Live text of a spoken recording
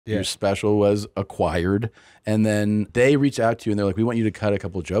Your special was acquired, and then they reach out to you and they're like, we want you to cut a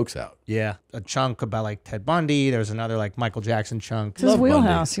couple jokes out. Yeah, a chunk about like Ted Bundy. There's another like Michael Jackson chunk. It's his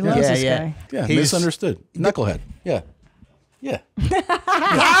wheelhouse. He loves this guy. Yeah, misunderstood. Knucklehead. Yeah.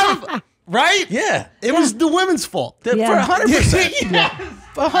 Right? Yeah. It was the women's fault. For 100%. Yeah.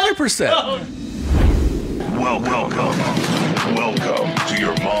 100%. Welcome to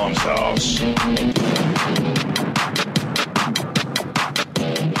your mom's house.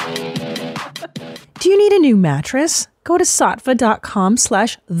 Do you need a new mattress? Go to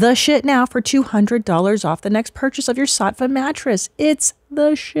satva.com/theshit now for $200 off the next purchase of your Satva mattress. It's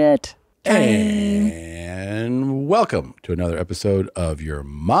the shit. And welcome to another episode of Your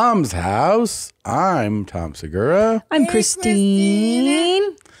Mom's House. I'm Tom Segura. I'm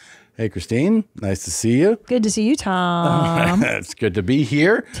Christine. Hey, Christine. Nice to see you. Good to see you, Tom. It's good to be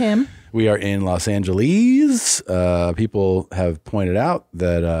here. Tim. We are in Los Angeles. People have pointed out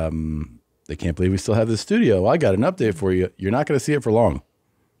that they can't believe we still have this studio. Well, I got an update for you. You're not going to see it for long.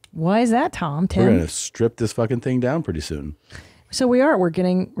 Why is that, Tom? Tim? We're going to strip this fucking thing down pretty soon. So we're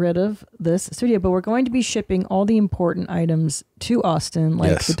getting rid of this studio, but we're going to be shipping all the important items to Austin,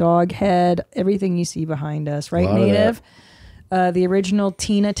 like the dog head, everything you see behind us, right, Native? The original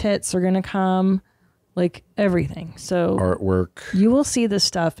Tina tits are going to come, like everything. So artwork. You will see this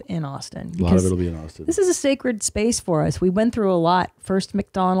stuff in Austin. A lot of it will be in Austin. This is a sacred space for us. We went through a lot. First,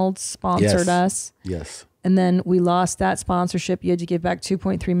 McDonald's sponsored us. Yes. And then we lost that sponsorship. You had to give back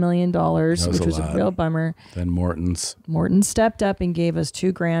 $2.3 million, which was a real bummer. Then Morton's stepped up and gave us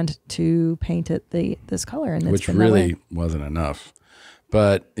 $2,000 to paint it this color. And which really wasn't enough.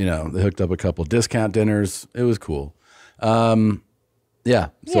 But, you know, they hooked up a couple discount dinners. It was cool. So,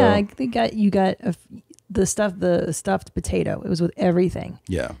 you got the stuffed potato. It was with everything.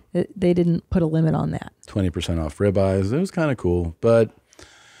 Yeah. They didn't put a limit on that. 20% off ribeyes. It was kind of cool. But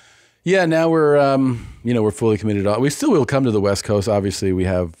yeah, now we're, we're fully committed. We still will come to the West Coast. Obviously, we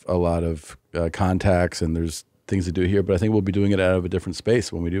have a lot of contacts and there's things to do here, but I think we'll be doing it out of a different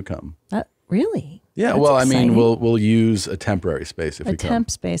space when we do come. Really? Yeah. That's exciting. I mean, we'll use a temporary space if we come. A temp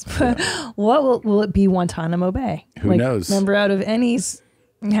space. What will it be? Guantanamo Bay? Who knows? Remember out of Annie's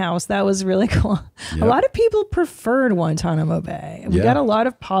house, that was really cool. Yep. A lot of people preferred Guantanamo Bay. We got a lot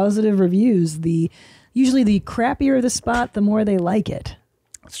of positive reviews. Usually the crappier the spot, the more they like it.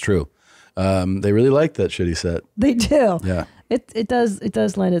 It's true. They really like that shitty set. They do. Yeah. It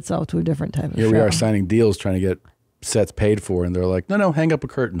does lend itself to a different type of show. Here we are signing deals trying to get sets paid for, and they're like, no, hang up a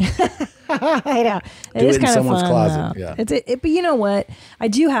curtain. I know. Do it in someone's closet. Yeah. But you know what? I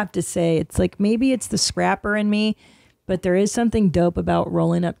do have to say, it's like maybe it's the scrapper in me, but there is something dope about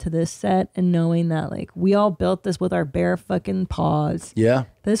rolling up to this set and knowing that like we all built this with our bare fucking paws. Yeah.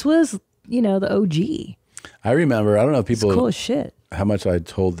 This was, the OG. I remember, I don't know if people... It's cool as shit. How much I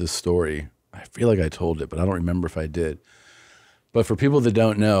told this story. I feel like I told it, but I don't remember if I did. But for people that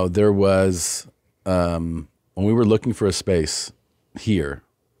don't know, there was, when we were looking for a space here,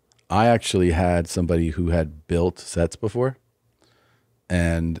 I actually had somebody who had built sets before.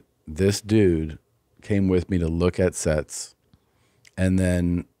 And this dude came with me to look at sets. And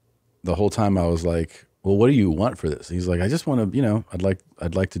then the whole time I was like, well, what do you want for this? And he's like, I just want to, I'd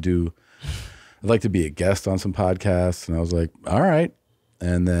like to be a guest on some podcasts. And I was like, all right.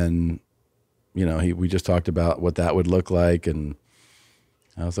 And then, we just talked about what that would look like. And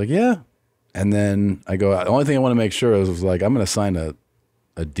I was like, yeah. And then I go, the only thing I want to make sure was like, I'm going to sign a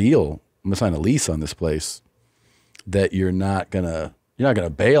deal. I'm going to sign a lease on this place that you're not going to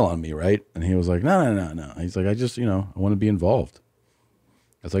bail on me. Right. And he was like, no. He's like, I just, I want to be involved.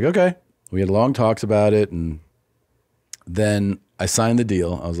 I was like, okay. We had long talks about it. And then I signed the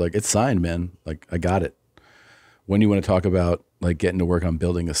deal. I was like, it's signed, man. Like, I got it. When do you want to talk about like getting to work on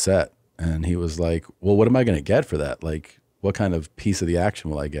building a set? And he was like, well, what am I going to get for that? Like, what kind of piece of the action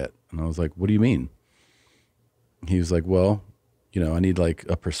will I get? And I was like, what do you mean? He was like, well, I need like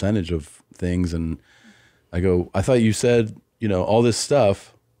a percentage of things. And I go, I thought you said, all this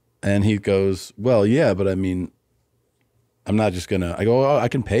stuff. And he goes, well, yeah, but I mean, I'm not just going to, I go, oh, I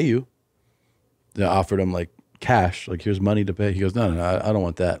can pay you. I offered him like cash, like here's money to pay. He goes, no, I don't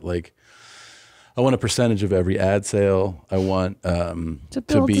want that. Like, I want a percentage of every ad sale. I want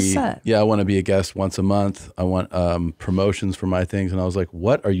to be, set. Yeah, I want to be a guest once a month. I want promotions for my things. And I was like,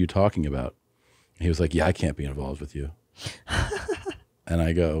 what are you talking about? And he was like, yeah, I can't be involved with you. And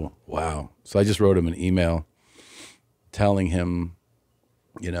I go, wow. So I just wrote him an email telling him,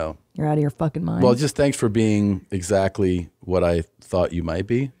 you're out of your fucking mind. Well, just thanks for being exactly what I thought you might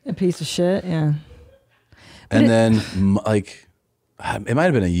be. A piece of shit, yeah. And then like, it might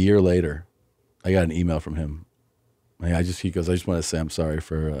have been a year later, I got an email from him He goes, I just want to say I'm sorry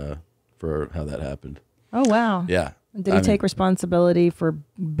for how that happened. Oh, wow. Yeah. Did he take responsibility for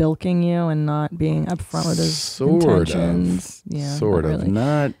bilking you and not being upfront with his intentions? Yeah, sort of.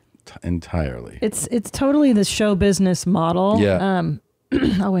 Not entirely. It's totally the show business model. Yeah.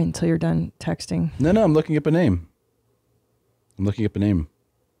 I'll wait until you're done texting. No, I'm looking up a name.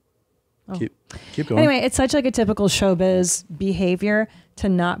 Oh. Keep going. Anyway, it's such like a typical showbiz behavior to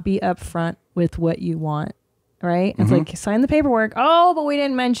not be upfront with what you want, right? It's like, sign the paperwork. Oh, but we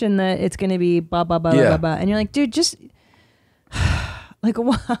didn't mention that it's going to be blah, blah, blah, blah, blah. And you're like, dude, just like,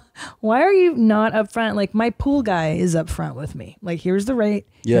 why are you not upfront? Like, my pool guy is upfront with me. Like, here's the rate.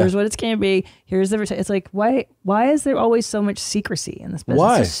 Yeah. Here's what it's going to be. Here's the it's like, why is there always so much secrecy in this business?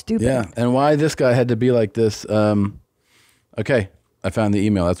 Why? It's so stupid. Yeah. And why this guy had to be like this. Okay. I found the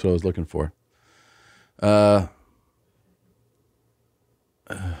email. That's what I was looking for. Let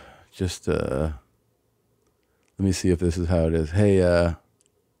me see if this is how it is. Hey,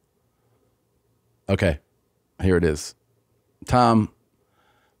 okay, here it is. Tom,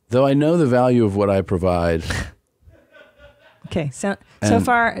 though I know the value of what I provide. Okay, so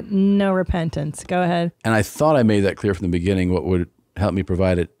far, no repentance. Go ahead. And I thought I made that clear from the beginning, what would help me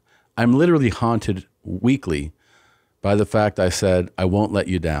provide it. I'm literally haunted weekly by the fact I said, I won't let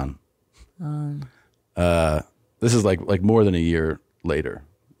you down. This is like more than a year later,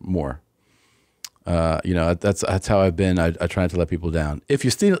 more. That's how I've been. I try not to let people down. If you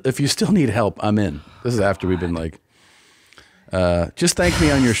still need help, I'm in. This is after we've been like, just thank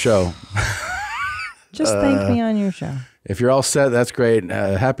me on your show. Just thank me on your show. If you're all set, that's great.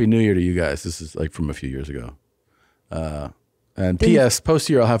 Happy New Year to you guys. This is like from a few years ago. And P.S.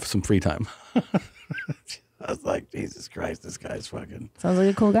 Post-year, I'll have some free time. I was like, Jesus Christ, this guy's fucking. Sounds like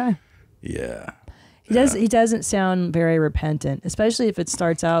a cool guy. Yeah. He doesn't sound very repentant, especially if it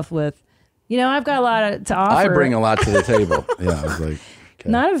starts off with, I've got a lot to offer. I bring a lot to the table. Yeah, I was like,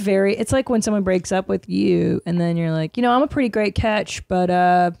 okay. It's like when someone breaks up with you and then you're like, I'm a pretty great catch,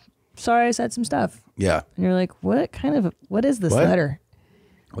 but sorry I said some stuff. Yeah. And you're like, what is this letter?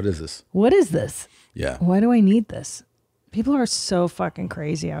 What is this? What is this? Yeah. Why do I need this? People are so fucking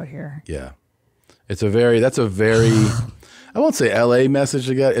crazy out here. Yeah. That's a very, I won't say LA message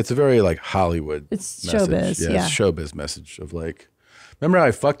to get. It's a very like Hollywood It's message. showbiz. Yeah, it's showbiz message of like, remember how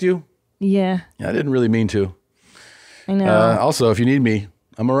I fucked you? Yeah. I didn't really mean to. I know. Also, if you need me,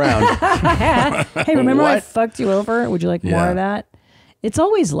 I'm around. Hey, remember I fucked you over? Would you like more of that? It's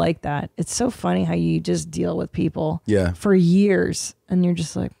always like that. It's so funny how you just deal with people for years and you're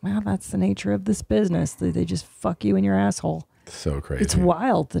just like, wow, that's the nature of this business. They just fuck you in your asshole. So crazy. It's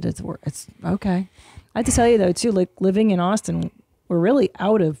wild that it's okay. I have to tell you though too, like living in Austin, we're really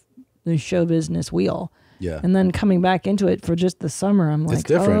out of the show business wheel. Yeah. And then coming back into it for just the summer, I'm like, it's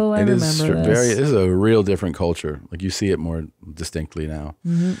different. Oh, I remember this. This is a real different culture. Like you see it more distinctly now.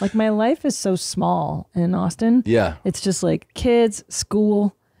 Mm-hmm. Like my life is so small in Austin. Yeah. It's just like kids,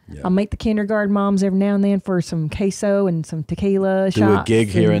 school. Yeah. I'll make the kindergarten moms every now and then for some queso and some tequila shots. Do a gig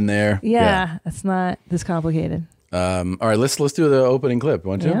here and there. Yeah. It's not this complicated. All right, let's do the opening clip.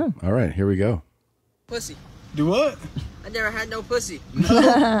 Want to? Yeah. All right, here we go. Pussy. Do what? I never had no pussy.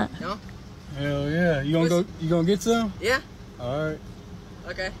 No? No? Hell yeah. You gonna get some? Yeah. All right.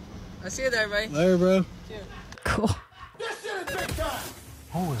 Okay. I'll see you there, buddy. Later, bro. Yeah. Cool. This shit is big time.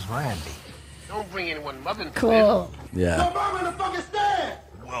 Who is Randy? Don't bring anyone mother into Cool. Yeah. So I'm in the fucking stand.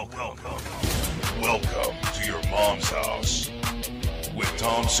 Welcome to your mom's house with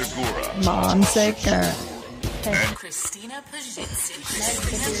Tom Segura. Mom Segura. And Christina P.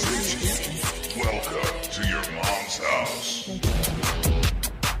 welcome to your mom's house.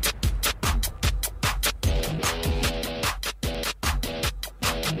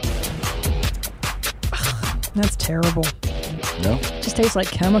 That's terrible. No? Just tastes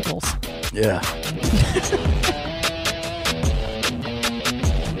like chemicals. Yeah.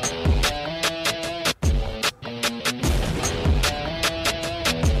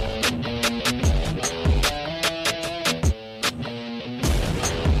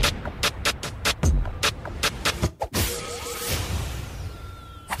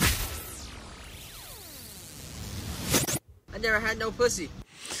 I never had no pussy.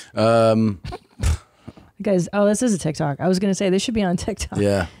 Guys, this is a TikTok. I was going to say this should be on TikTok.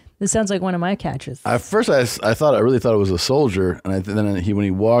 Yeah. This sounds like one of my catches. At first, I really thought it was a soldier, and then when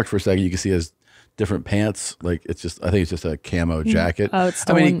he walked for a second, you could see his different pants. Like I think it's just a camo jacket. Oh, it's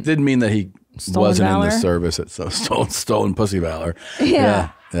stolen, I mean, he didn't mean that he wasn't valor? in the service. It's stolen pussy valor. Yeah.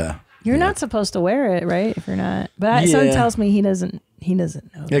 Yeah. You're not supposed to wear it, right? If you're not, but someone tells me he doesn't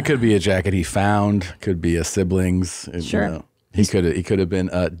know. It could be a jacket he found. Could be a sibling's. Sure. You know. He could have been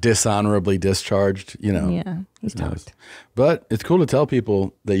dishonorably discharged, you know. Yeah, he's talked. But it's cool to tell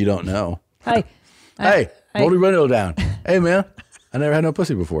people that you don't know. Hey, roll the window down. Hey, man, I never had no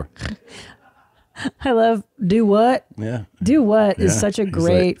pussy before. I love do what? Yeah. Do what is such a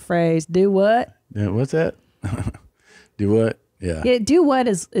great phrase. Do what? Yeah, what's that? Do what? Yeah. Yeah, do what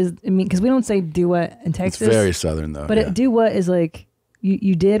is I mean, because we don't say do what in Texas. It's very Southern, though. But do what is like,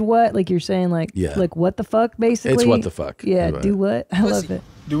 you did what? Like you're saying like what the fuck, basically? It's what the fuck. Yeah, do what? I love it.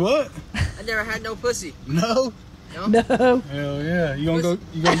 Do what? I never had no pussy. No. No. Hell yeah. You gonna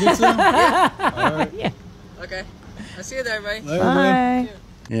get some? Yeah. All right. Yeah. Okay. I see that, right? Later, man. Bye.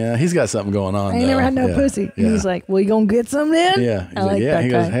 Yeah, he's got something going on. I ain't never had no pussy. Yeah. He's like, well, you gonna get some then? Yeah. He's I like yeah. that He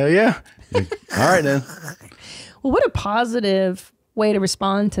guy. goes, hell yeah. He's like, all right then. Well, what a positive way to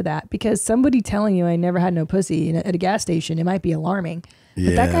respond to that, because somebody telling you I never had no pussy at a gas station, it might be alarming.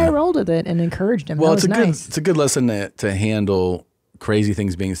 But that guy rolled with it and encouraged him. Well, that was nice. It's a good lesson to handle crazy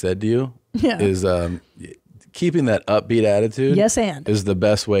things being said to you. Yeah. Is keeping that upbeat attitude. Yes, and is the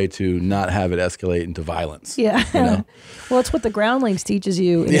best way to not have it escalate into violence. Yeah. You know? Well, it's what the Groundlings teaches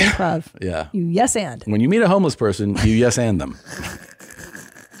you in improv. Yeah. You yes and. When you meet a homeless person, you yes and them.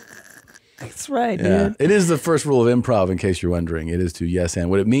 That's right, Yeah. dude. It is the first rule of improv, in case you're wondering. It is to yes and.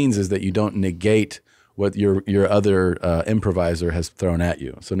 What it means is that you don't negate what your other improviser has thrown at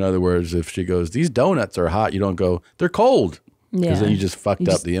you. So in other words, if she goes, these donuts are hot, you don't go, they're cold. Because then you just fucked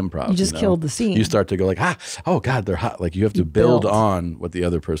up the improv. You just killed the scene. You start to go like, oh God, they're hot. Like you have to build on what the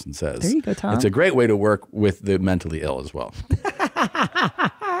other person says. There you go, Tom. It's a great way to work with the mentally ill as well.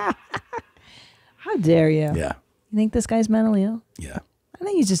 How dare you? Yeah. You think this guy's mentally ill? Yeah. I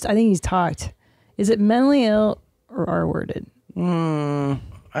think he's talked. Is it mentally ill or R-worded?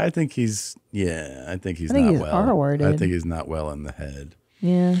 I think he's not well. R-worded. I think he's not well in the head.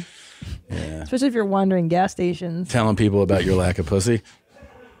 Yeah. Yeah. Especially if you're wandering gas stations. Telling people about your lack of pussy.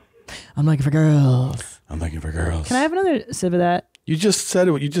 I'm looking for girls. I'm looking for girls. Can I have another sip of that? You just said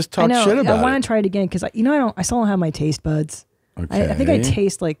it. You just talked I know, shit about I want it. to try it again because I still don't have my taste buds. Okay. I think I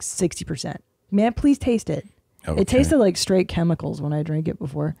taste like 60%. May I please taste it? Okay. It tasted like straight chemicals when I drank it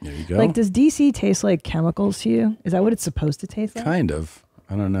before. There you go. Like, does DC taste like chemicals to you? Is that what it's supposed to taste like? Kind of.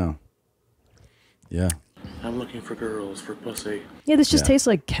 I don't know. Yeah. I'm looking for girls for pussy. Yeah, this just tastes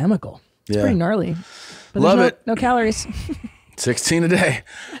like chemical. It's pretty gnarly. But Love there's it. No calories. 16 a day.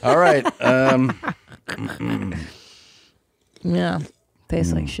 All right. Yeah.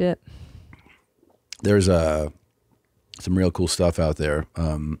 Tastes like shit. There's some real cool stuff out there.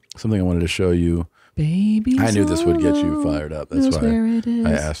 Something I wanted to show you. Baby, I knew this would get you fired up. That's why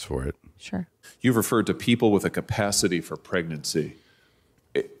I asked for it. Sure. You've referred to people with a capacity for pregnancy.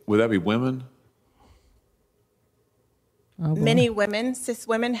 Would that be women? Oh, many women, cis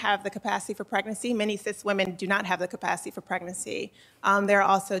women, have the capacity for pregnancy. Many cis women do not have the capacity for pregnancy. There are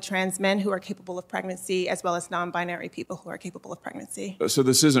also trans men who are capable of pregnancy, as well as non-binary people who are capable of pregnancy. So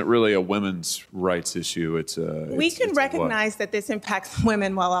this isn't really a women's rights issue. We can recognize that this impacts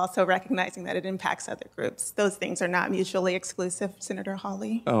women while also recognizing that it impacts other groups. Those things are not mutually exclusive, Senator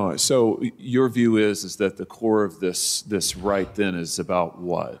Hawley. Oh, so your view is that the core of this right then is about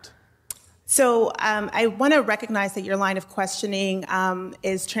what? So I want to recognize that your line of questioning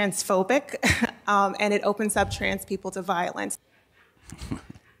is transphobic, and it opens up trans people to violence.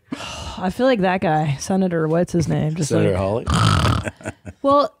 I feel like that guy, Senator, what's his name? Just Senator Hawley?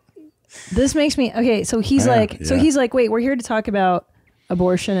 Well, this makes me, okay, so he's like, wait, we're here to talk about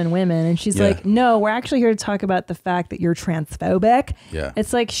abortion and women. And she's like, no, we're actually here to talk about the fact that you're transphobic. Yeah.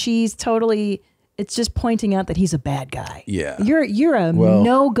 It's like she's totally, it's just pointing out that he's a bad guy. Yeah. You're a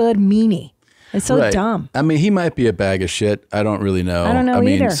no good meanie. It's so Right. dumb. I mean, he might be a bag of shit. I don't really know. I don't know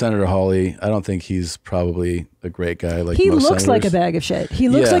mean, either. Senator Hawley, I don't think he's probably a great guy. Like He most looks like a senators. bag of shit. He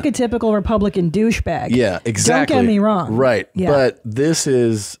looks Yeah. like a typical Republican douchebag. Yeah, exactly. Don't get me wrong. Right. Yeah. But this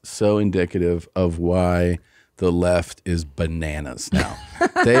is so indicative of why the left is bananas now.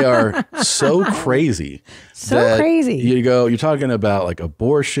 They are so crazy. So crazy. You're talking about like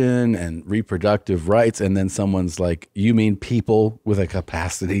abortion and reproductive rights, and then someone's like, you mean people with a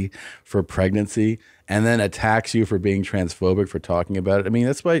capacity for pregnancy, and then attacks you for being transphobic for talking about it. I mean,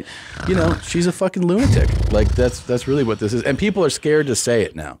 that's why, she's a fucking lunatic. Like that's really what this is. And people are scared to say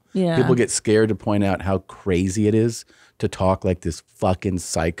it now. Yeah. People get scared to point out how crazy it is to talk like this fucking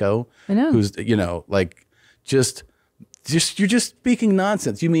psycho. I know. Who's, like just you're just speaking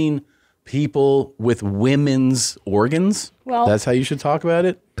nonsense. You mean people with women's organs? Well- That's how you should talk about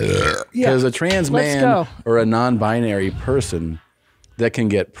it? Because a trans Let's man go. or a non-binary person that can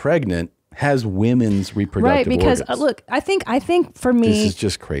get pregnant has women's reproductive right, because organs. look, I think for me, this is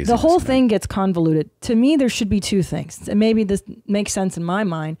just crazy. The whole thing gets convoluted. To me, there should be two things, and maybe this makes sense in my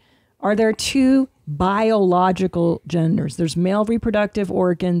mind. Are there two biological genders? There's male reproductive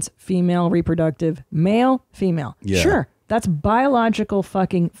organs, female reproductive, male, female. Yeah. Sure, that's biological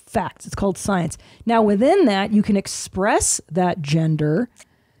fucking facts. It's called science. Now, within that, you can express that gender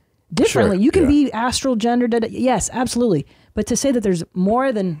differently. Sure, You can be astral gendered. Yes, absolutely. But to say that there's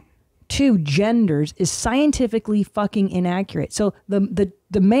more than two genders is scientifically fucking inaccurate. So the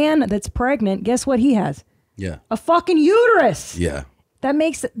man that's pregnant, guess what he has? Yeah. A fucking uterus. Yeah.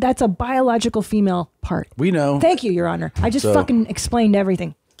 That's a biological female part. We know. Thank you, Your Honor. I just fucking explained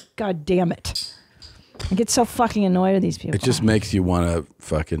everything. God damn it. I get so fucking annoyed at these people. It just makes you want to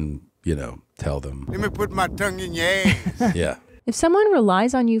fucking, tell them. Let me put my tongue in your ass. Yeah. If someone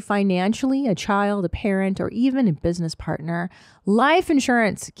relies on you financially, a child, a parent, or even a business partner, life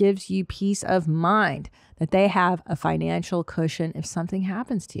insurance gives you peace of mind that they have a financial cushion if something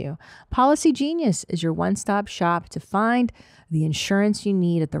happens to you. Policy Genius is your one-stop shop to find the insurance you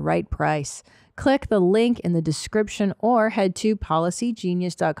need at the right price. Click the link in the description or head to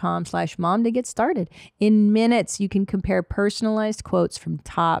policygenius.com/mom to get started. In minutes, you can compare personalized quotes from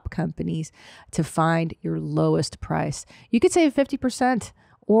top companies to find your lowest price. You could save 50%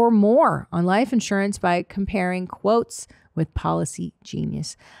 or more on life insurance by comparing quotes with Policy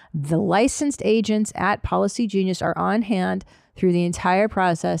Genius. The licensed agents at Policy Genius are on hand through the entire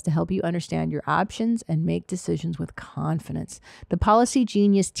process to help you understand your options and make decisions with confidence. The Policy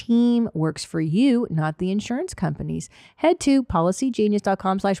Genius team works for you, not the insurance companies. Head to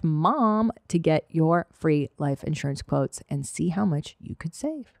policygenius.com/mom to get your free life insurance quotes and see how much you could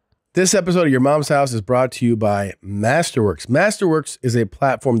save. This episode of Your Mom's House is brought to you by Masterworks. Masterworks is a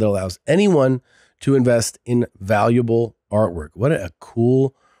platform that allows anyone to invest in valuable artwork. What a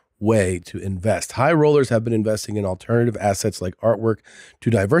cool way to invest. High rollers have been investing in alternative assets like artwork to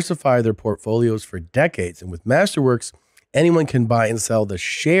diversify their portfolios for decades. And with Masterworks, anyone can buy and sell the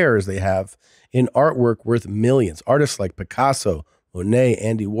shares they have in artwork worth millions. Artists like Picasso, Monet,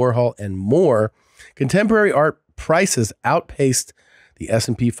 Andy Warhol, and more. Contemporary art prices outpaced the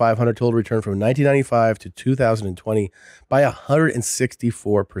S&P 500 total return from 1995 to 2020 by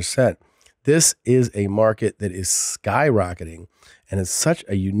 164%. This is a market that is skyrocketing and it's such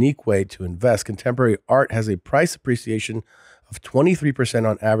a unique way to invest. Contemporary art has a price appreciation of 23%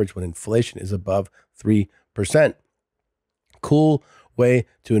 on average when inflation is above 3%. Cool way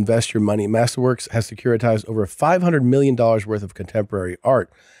to invest your money. Masterworks has securitized over $500 million worth of contemporary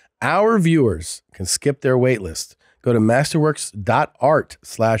art. Our viewers can skip their wait list. Go to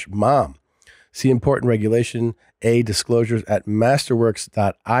masterworks.art/mom. See important Regulation A disclosures at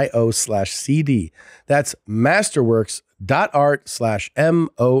masterworks.io/CD. That's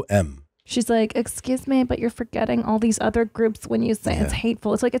masterworks.art/MOM. She's like, excuse me, but you're forgetting all these other groups when you say it's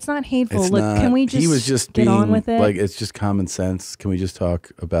hateful. It's like, it's not hateful. It's Look, not. can we just, he was just get being, on with it? Like, it's just common sense. Can we just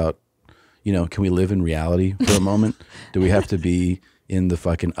talk about, can we live in reality for a moment? Do we have to be in the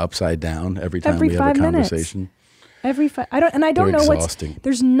fucking upside down every time we have a conversation? I don't know exhausting.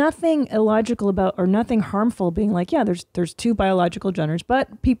 There's nothing illogical about or nothing harmful being like, yeah, there's two biological genders,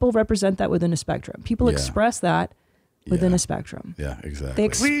 but people represent that within a spectrum. People express that within a spectrum. Yeah, exactly. They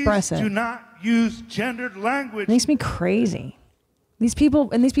express it. Do not use gendered language. It makes me crazy. These people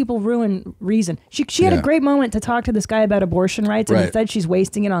ruin reason. She had a great moment to talk to this guy about abortion rights, and instead she's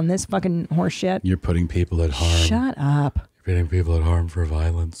wasting it on this fucking horse shit. You're putting people at harm. Shut up. Putting people at harm for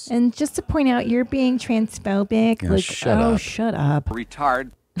violence. And just to point out, you're being transphobic. Yeah, shut up.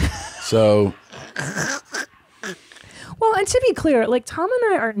 Retard. So. Well, and to be clear, like Tom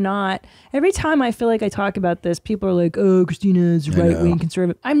and I are not. Every time I feel like I talk about this, people are like, "Oh, Christina's right-wing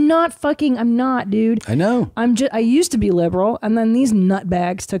conservative." I'm not, dude. I know. I used to be liberal, and then these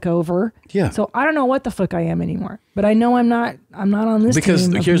nutbags took over. Yeah. So I don't know what the fuck I am anymore. But I know I'm not on this because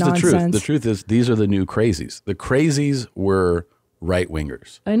team of here's nonsense. the truth. The truth is, these are the new crazies. The crazies were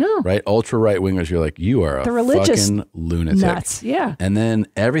right-wingers. I know. Right? Ultra right-wingers. You're like, you are The a religious fucking lunatic. nuts. Yeah. And then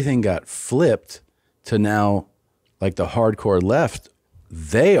everything got flipped to now, like the hardcore left,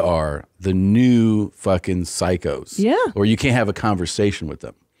 they are the new fucking psychos. Yeah. Or you can't have a conversation with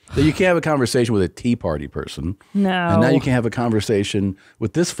them. You can't have a conversation with a Tea Party person. No. And now you can't have a conversation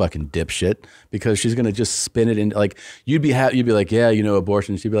with this fucking dipshit because she's going to just spin it in. Like, you'd be like, yeah,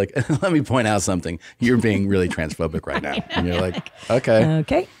 abortion. She'd be like, let me point out something. You're being really transphobic right now. And you're like, okay.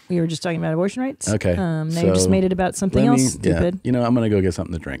 Okay. We were just talking about abortion rights. Okay. Now you just made it about something else stupid. Yeah. I'm going to go get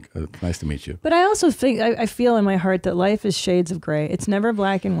something to drink. Nice to meet you. But I also think, I feel in my heart that life is shades of gray. It's never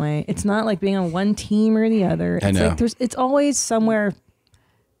black and white. It's not like being on one team or the other. It's I know. Like it's always somewhere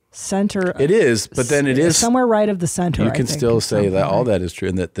center. It is, but then it is somewhere right of the center. You can still say that all that is true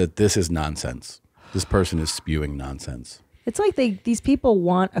and that this is nonsense. This person is spewing nonsense. It's like these people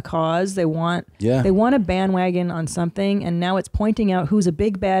want a cause. They want a bandwagon on something, and now it's pointing out who's a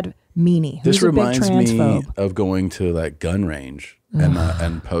big bad meanie. This Who's a big reminds me transphobe. of going to like gun range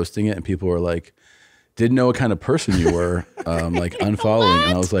and posting it, and people were like, didn't know what kind of person you were, like unfollowing,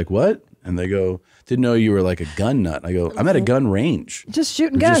 and I was like, what? And they go, didn't know you were like a gun nut. I go, I'm at a gun range. Just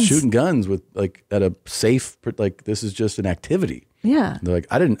shooting We're guns. Just shooting guns with like at a safe, like this is just an activity. Yeah. They're like,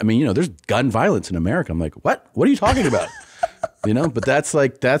 there's gun violence in America. I'm like, what? What are you talking about? But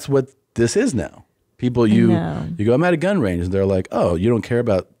that's what this is now. People, you go, I'm at a gun range, and they're like, oh, you don't care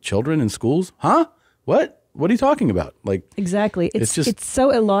about children in schools? Huh? What? What are you talking about? Like, exactly. It's so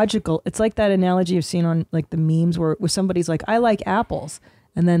illogical. It's like that analogy you've seen on like the memes where somebody's like, I like apples.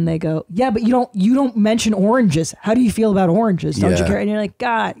 And then they go, yeah, but you don't mention oranges. How do you feel about oranges? Don't you care? And you're like,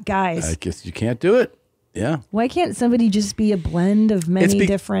 God, guys. I guess you can't do it. Yeah. Why can't somebody just be a blend of many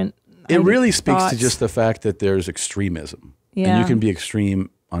different It really speaks thoughts? to just the fact that there's extremism. Yeah. And you can be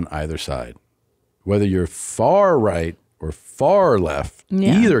extreme on either side. Whether you're far right or far left,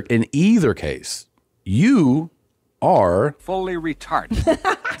 in either case, you are fully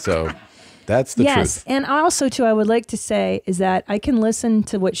retarded. So that's the truth. Yes. And also, too, I would like to say is that I can listen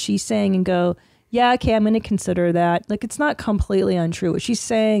to what she's saying and go, yeah, okay, I'm going to consider that. Like, it's not completely untrue. What she's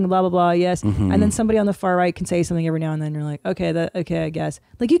saying, blah, blah, blah, yes. Mm-hmm. And then somebody on the far right can say something every now and then. You're like, okay, I guess.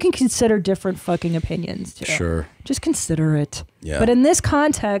 Like, you can consider different fucking opinions, too. Sure. Just consider it. Yeah. But in this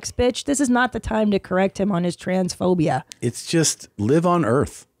context, bitch, this is not the time to correct him on his transphobia. It's just live on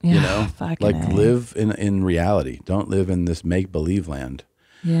Earth, fucking like A. live in reality. Don't live in this make-believe land.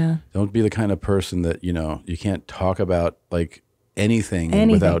 Yeah. Don't be the kind of person that, you can't talk about like anything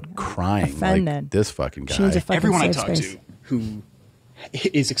without crying. Offended. Like this fucking guy. She needs a fucking Everyone I safe talk space. to who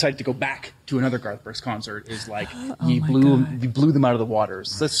is excited to go back to another Garth Brooks concert is like, Oh you blew them out of the water.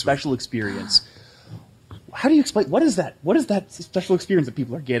 It's a special experience. How do you explain, what is that? What is that special experience that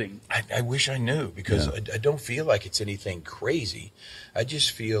people are getting? I wish I knew, because I don't feel like it's anything crazy. I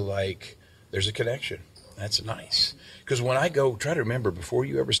just feel like there's a connection. That's nice. Because when I go, try to remember, before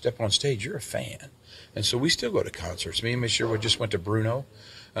you ever step on stage, you're a fan. And so we still go to concerts. Me and Miss Sherwood just went to Bruno.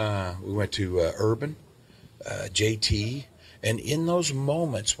 We went to Urban, JT. And in those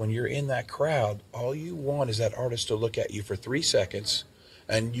moments when you're in that crowd, all you want is that artist to look at you for 3 seconds.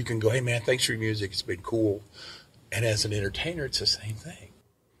 And you can go, hey, man, thanks for your music. It's been cool. And as an entertainer, it's the same thing.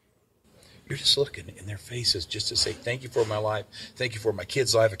 You're just looking in their faces just to say, thank you for my life. Thank you for my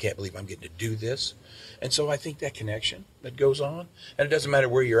kid's life. I can't believe I'm getting to do this. And so I think that connection that goes on, and it doesn't matter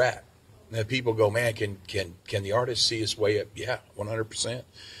where you're at. Now, people go, man, can the artist see his way up? Yeah, 100%.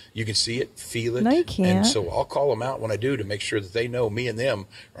 You can see it, feel it. No, you can't. And so I'll call them out when I do to make sure that they know me and them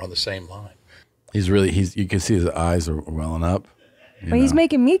are on the same line. You can see his eyes are welling up. But he's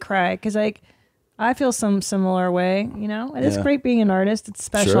making me cry because I feel some similar way, It is great being an artist. It's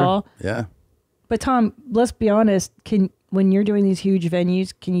special. Sure. Yeah. But Tom, let's be honest. When you're doing these huge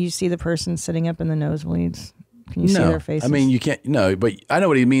venues, can you see the person sitting up in the nosebleeds? Can you see their faces? I mean, you can't. No, but I know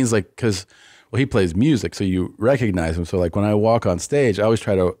what he means. Like, because he plays music, so you recognize him. So like when I walk on stage, I always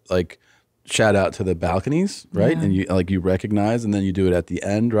try to like shout out to the balconies, right? Yeah. And you recognize, and then you do it at the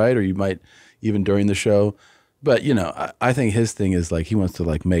end, right? Or you might even during the show. But I think his thing is like he wants to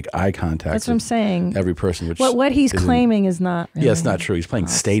like make eye contact. That's what I'm saying. Every person, which what he's claiming is not. Really it's not true. He's playing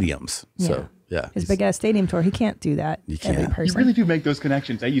stadiums, so yeah. His big ass stadium tour. He can't do that. You can't. Every person. You really do make those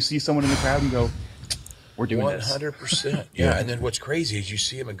connections. You see someone in the crowd and go, we're doing 100%. Yeah. And then what's crazy is you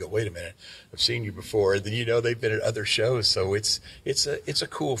see them and go, wait a minute, I've seen you before. And then they've been at other shows. So it's a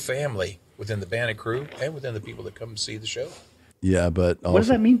cool family within the band and crew and within the people that come and see the show. Yeah, but also, what does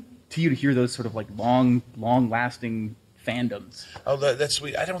that mean to you to hear those sort of like long lasting fandoms? Oh, that's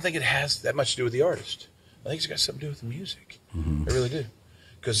sweet. I don't think it has that much to do with the artist. I think it's got something to do with the music. Mm-hmm. I really do.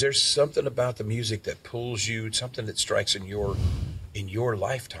 Because there's something about the music that pulls you, something that strikes in your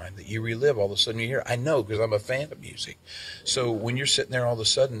lifetime that you relive all of a sudden you hear. I know because I'm a fan of music. So when you're sitting there all of a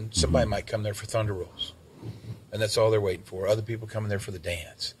sudden, somebody might come there for Thunder Rolls. And that's all they're waiting for. Other people coming there for the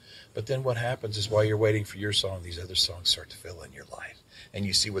dance. But then what happens is while you're waiting for your song, these other songs start to fill in your life. And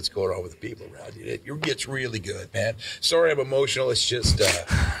you see what's going on with the people around you. It gets really good, man. Sorry I'm emotional. It's just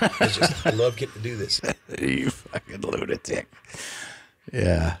I love getting to do this. You fucking lunatic.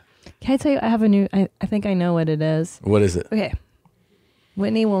 Yeah. Can I tell you? I have I think I know what it is. What is it? Okay.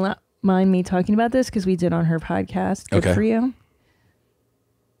 Whitney will not mind me talking about this because we did on her podcast. Good for you.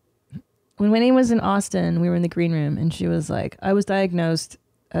 When Whitney was in Austin, we were in the green room, and she was like, "I was diagnosed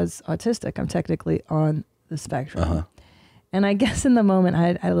as autistic. I'm technically on the spectrum." And I guess in the moment I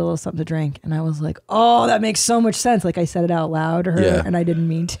had a little something to drink, and I was like, "Oh, that makes so much sense." Like I said it out loud to her, and I didn't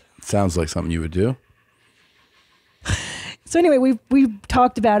mean to. Sounds like something you would do. So anyway, we've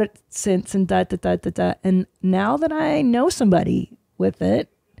talked about it since, and and now that I know somebody with it,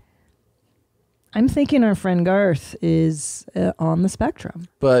 I'm thinking our friend Garth is on the spectrum.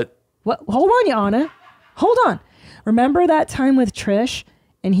 But what? Hold on, Yana. Hold on. Remember that time with Trish,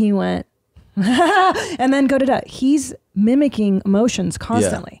 and he went, and then he's mimicking emotions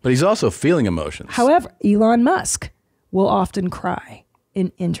constantly. Yeah, but he's also feeling emotions. However, Elon Musk will often cry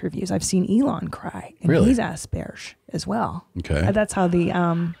in interviews. I've seen Elon cry, and Really? he's Asperge as well. Okay. That's how the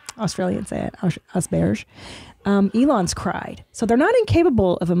Australians say it, Asperge. Elon's cried. So they're not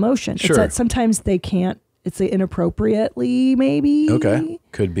incapable of emotion. Sure. It's that sometimes they can't, it's inappropriately maybe. Okay.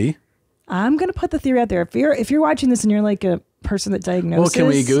 Could be. I'm going to put the theory out there. If you're watching this and you're like a person that diagnoses can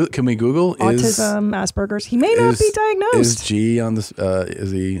we Google autism, Asperger's, he may not be diagnosed. Is G on this?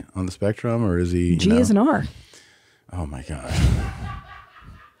 Is he on the spectrum, or is he? G is an R. Oh my God.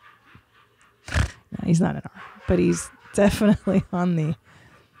 No, he's not an R, but he's definitely on the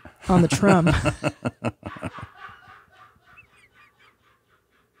Trump.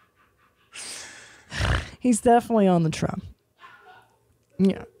 He's definitely on the Trump.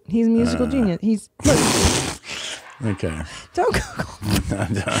 Yeah, he's a musical genius. He's okay. Don't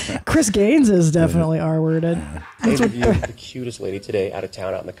Google. Chris Gaines is definitely R-worded. I interviewed the cutest lady today out of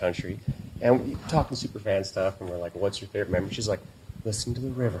town, out in the country, and we talking super fan stuff, and we're like, "What's your favorite memory?" She's like, "Listening to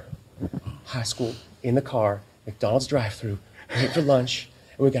the river, high school, in the car, McDonald's drive-through, wait for lunch,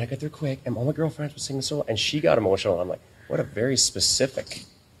 and we gotta get there quick." And all my girlfriends were singing the solo, and she got emotional. I'm like, "What a very specific,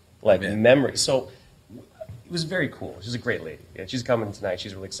 memory." So it was very cool. She's a great lady. Yeah, she's coming tonight.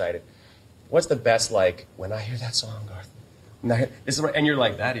 She's really excited. What's the best when I hear that song, Garth? And you're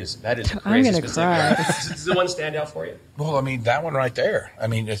like, that is crazy. I'm gonna cry. Does the one stand out for you? Well, I mean, that one right there. I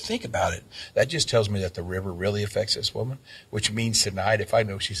mean, think about it. That just tells me that the river really affects this woman, which means tonight, if I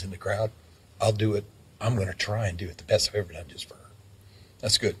know she's in the crowd, I'll do it. I'm going to try and do it the best I've ever done just for her.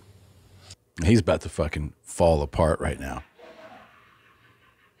 That's good. He's about to fucking fall apart right now.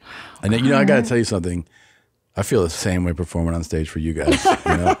 And then, I got to tell you something. I feel the same way performing on stage for you guys.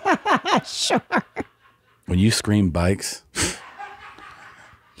 Sure. When you scream bikes.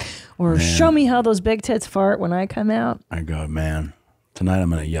 Or show me how those big tits fart when I come out. I go, man, tonight I'm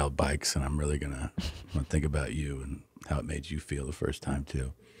going to yell bikes, and I'm really going to think about you and how it made you feel the first time,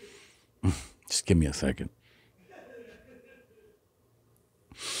 too. Just give me a second.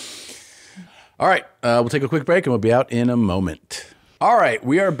 All right, we'll take a quick break, and we'll be out in a moment. All right,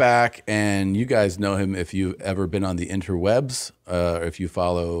 we are back, and you guys know him if you've ever been on the interwebs, or if you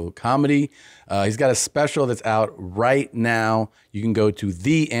follow comedy. He's got a special that's out right now. You can go to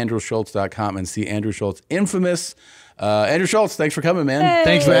theandrewschultz.com and see Andrew Schultz Infamous. Andrew Schultz, thanks for coming, man. Hey.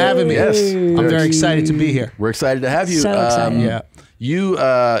 Thanks for having me. Yes, I'm very excited to be here. We're excited to have you. So excited. Yeah.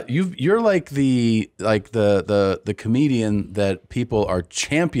 You're like the comedian that people are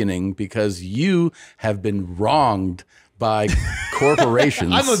championing because you have been wronged by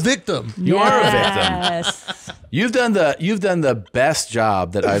corporations. I'm a victim. You are a victim. You've done the best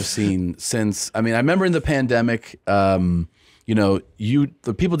job that I've seen since. I mean, I remember in the pandemic, the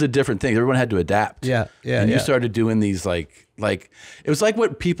people did different things. Everyone had to adapt. Yeah. And you started doing these like it was like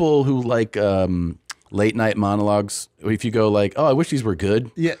what people who like late night monologues. If you go like, oh, I wish these were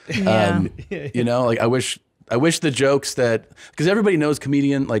good. Yeah. Like I wish the jokes that, because everybody knows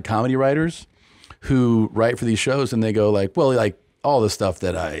comedy writers who write for these shows, and they go like, well, like all the stuff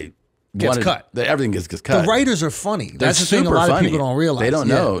that I gets cut. That everything gets cut. The writers are funny. They're That's the thing a lot of people don't realize. They don't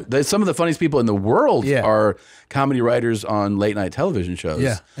know. Some of the funniest people in the world are comedy writers on late night television shows.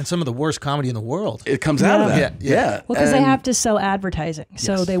 Yeah, and some of the worst comedy in the world. It comes out of that. Yeah. Well, because they have to sell advertising.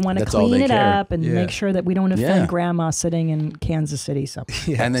 So they want to clean it up and make sure that we don't offend grandma sitting in Kansas City somewhere.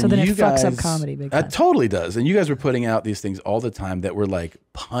 And then so then you it fucks guys, up comedy big time. It totally does. And you guys were putting out these things all the time that were like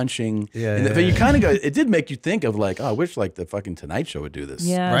punching. But you kind of go, it did make you think of like, oh, I wish like the fucking Tonight Show would do this.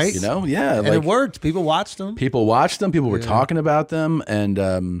 Yes. Right? Yeah. And it worked. People watched them. People were talking about them.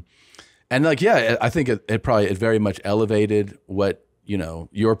 And like, I think it very much elevated what,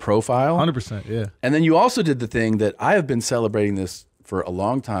 your profile. 100%, yeah. And then you also did the thing that I have been celebrating this for a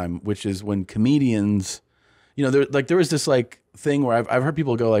long time, which is when comedians, there was this like thing where I've heard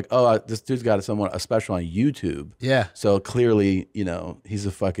people go like, oh, this dude's got a special on YouTube. Yeah. So clearly, he's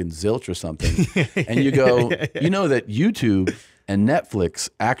a fucking zilch or something. And you go, you know that YouTube and Netflix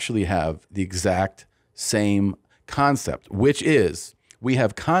actually have the exact same concept, which is we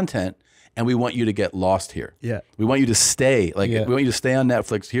have content and we want you to get lost here. Yeah. We want you to stay. Like, Yeah. we want you to stay on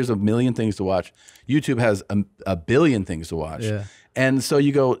Netflix. Here's a million things to watch. YouTube has a billion things to watch. Yeah. And so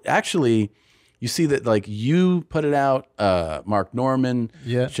you go, actually, you see that, like, you put it out, Mark Norman,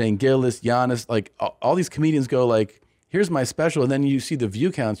 Shane Gillis, Giannis, like, all these comedians go, like, here's my special. And then you see the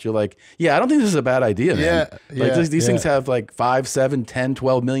view counts. You're like, yeah, I don't think this is a bad idea, man. Like, these things have, like, 5, 7, 10,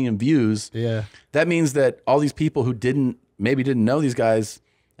 12 million views. Yeah. That means that all these people who maybe didn't know these guys,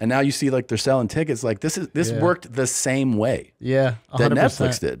 and now you see, like, they're selling tickets. Like, this worked the same way. Yeah. 100%. That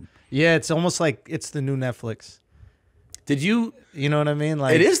Netflix did. Yeah. It's almost like it's the new Netflix. Did you know what I mean?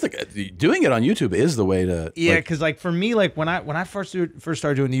 Like, it is doing it on YouTube is the way to. Yeah, because like for me, like when I first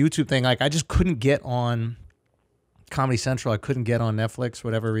started doing the YouTube thing, like I just couldn't get on Comedy Central. I couldn't get on Netflix for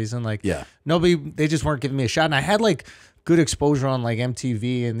whatever reason. Like, they just weren't giving me a shot. And I had like good exposure on like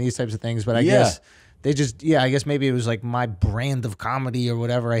MTV and these types of things, but I guess they just, I guess maybe it was like my brand of comedy or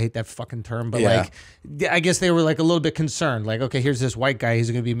whatever. I hate that fucking term, but like, I guess they were like a little bit concerned. Like, okay, here's this white guy. He's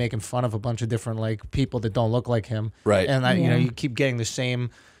going to be making fun of a bunch of different like people that don't look like him. Right. And you know, you keep getting the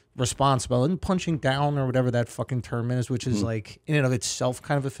same response about punching down or whatever that fucking term is, which is like in and of itself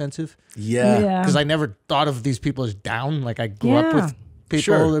kind of offensive. Yeah. Because I never thought of these people as down. Like I grew up with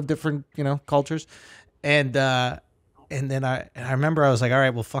people of different, you know, cultures. And then I remember I was like, all right,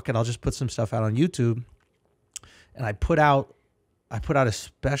 well, fuck it. I'll just put some stuff out on YouTube. And I put out a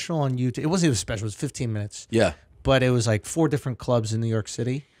special on YouTube. It wasn't even a special. It was 15 minutes. Yeah. But it was like 4 different clubs in New York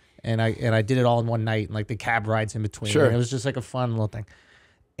City. And I did it all in one night. And like the cab rides in between. Sure. And it was just like a fun little thing.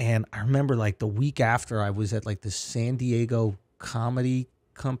 And I remember like the week after I was at like the San Diego Comedy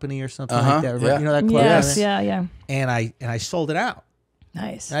Company or something like that. Yeah. You know that club? Yes, yeah. And I sold it out.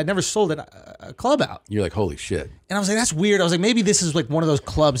 Nice. And I'd never sold a club out. You're like, holy shit. And I was like, that's weird. I was like, maybe this is like one of those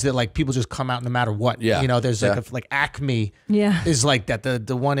clubs that like people just come out no matter what. Yeah. You know, there's like Acme. Yeah. Is like that.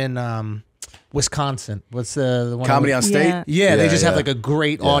 The one in Wisconsin. What's the one? Comedy on State? Yeah, they just have like a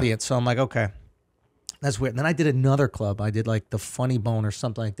great audience. So I'm like, okay, that's weird. And then I did another club. I did like the Funny Bone or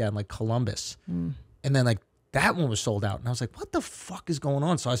something like that in like Columbus. And then like that one was sold out. And I was like, what the fuck is going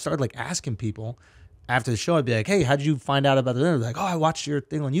on? So I started like asking people. After the show, I'd be like, hey, how did you find out about the dinner? Like, oh, I watched your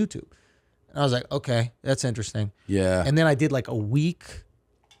thing on YouTube. And I was like, okay, that's interesting. Yeah. And then I did like a week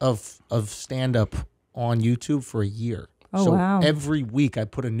of stand-up on YouTube for a year. Oh, so wow. every week I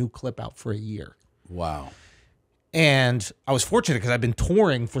put a new clip out for a year. Wow. And I was fortunate because I've been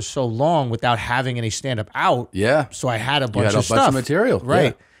touring for so long without having any stand-up out. Yeah. So I had a You bunch had a of bunch stuff. of material.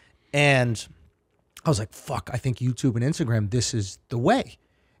 Right. Yeah. And I was like, fuck, I think YouTube and Instagram, this is the way.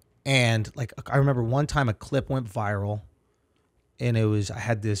 And like I remember one time a clip went viral, and it was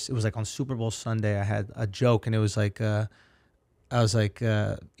like on Super Bowl Sunday. I had a joke, and it was like I was like,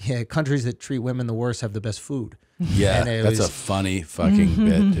 yeah, countries that treat women the worst have the best food. Yeah, that's a funny fucking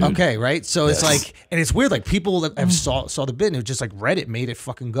bit, dude. Okay, right? So it's like, and it's weird. Like people that have saw the bit, and it was just like Reddit made it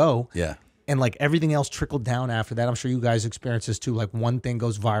fucking go. Yeah. And like everything else trickled down after that. I'm sure you guys experience this too. Like one thing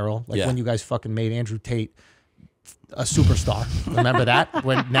goes viral, like when you guys fucking made Andrew Tate a superstar. Remember that?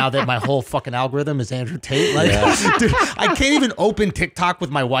 Now that my whole fucking algorithm is Andrew Tate. Like, dude, I can't even open TikTok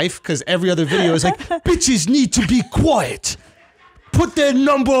with my wife because every other video is like, bitches need to be quiet. Put their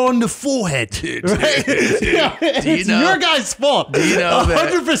number on the forehead. Dude, right? It's your guy's fault. Do you know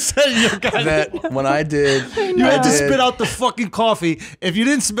 100% your guy's that fault. when I did... You had to spit out the fucking coffee. If you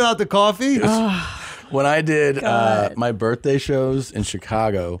didn't spit out the coffee... When I did my birthday shows in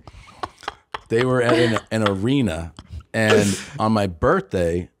Chicago, they were at an arena, and on my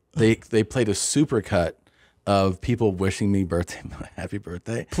birthday, they played a supercut of people wishing me happy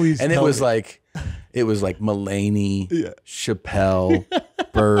birthday. Please, and it was like Mulaney, Chappelle,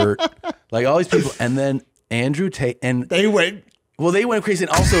 Burt, like all these people, and then Andrew Tate, and they went crazy.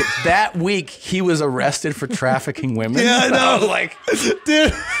 And also that week he was arrested for trafficking women. Yeah, I know. I was like,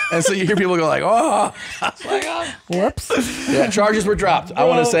 dude. And so you hear people go like, oh, I was like, oh. Whoops. Yeah, charges were dropped. I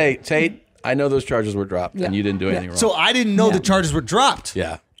want to say, Tate, I know those charges were dropped, and you didn't do anything wrong. So I didn't know the charges were dropped.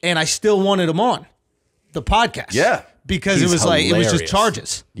 Yeah. And I still wanted him on the podcast. Yeah. Because it was like, it was just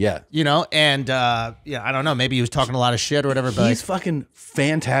charges. Yeah. You know, and I don't know, maybe he was talking a lot of shit or whatever. But he's fucking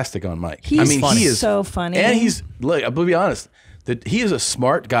fantastic on mic. He's he is so funny. And look, I'll be honest, that he is a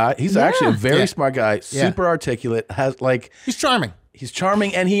smart guy. He's actually a very smart guy, super articulate, he's charming. He's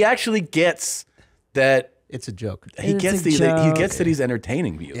charming, and he actually gets that. It's a joke. He gets that he's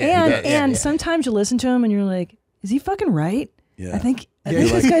entertaining you. And sometimes you listen to him and you're like, is he fucking right? Yeah. I think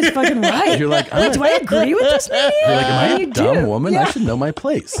this guy's fucking right. You're like, do I agree with this man? You're like, am I a dumb woman? I should know my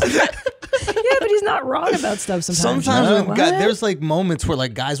place. Yeah, but he's not wrong about stuff sometimes. Sometimes when there's like moments where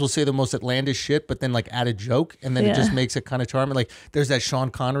like guys will say the most outlandish shit, but then like add a joke, and then it just makes it kind of charming. Like there's that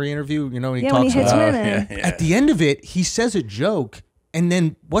Sean Connery interview, you know, when he talks when he hits about women. At the end of it, he says a joke, and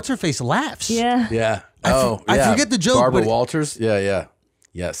then what's her face laughs. Yeah. I forget the joke. Barbara but Walters. Yeah.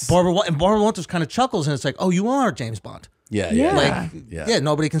 Yes. Barbara Walters kind of chuckles, and it's like, oh, you are James Bond. Yeah.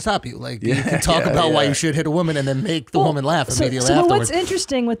 Nobody can stop you. Like you can talk about why you should hit a woman and then make the woman laugh immediately afterwards. What's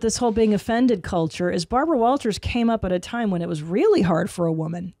interesting with this whole being offended culture is Barbara Walters came up at a time when it was really hard for a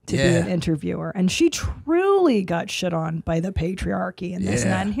woman to be an interviewer, and she truly got shit on by the patriarchy and this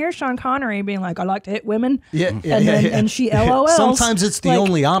and that. And here's Sean Connery being like, I like to hit women. And she LOLs. Sometimes it's the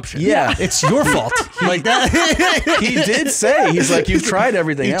only option. Yeah. It's your fault. Like that. He did say, he's like, you've tried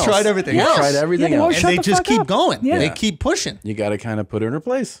everything else. You've tried everything else. You've tried everything else. And they just keep going. They keep pushing. You got to kind of put her in her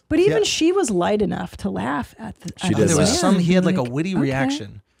place. But even she was light enough to laugh at the. She did. There was some. He had like a witty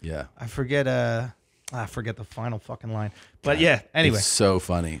reaction. Yeah. I forget the final fucking line. But yeah. Anyway. It's so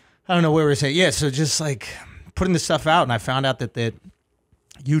funny. I don't know where we're saying. Yeah. So just like putting this stuff out, and I found out that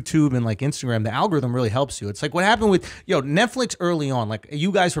YouTube and like Instagram, the algorithm really helps you. It's like what happened with Netflix early on. Like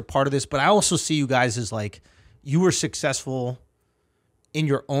you guys were part of this, but I also see you guys as like you were successful in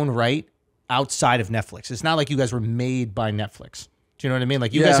your own right outside of Netflix. It's not like you guys were made by Netflix. Do you know what I mean?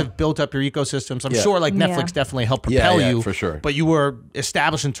 Like you guys have built up your ecosystems. I'm sure like Netflix definitely helped propel you for sure. But you were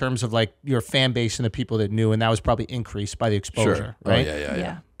established in terms of like your fan base and the people that knew, and that was probably increased by the exposure, right?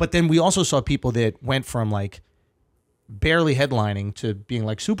 Yeah. But then we also saw people that went from like barely headlining to being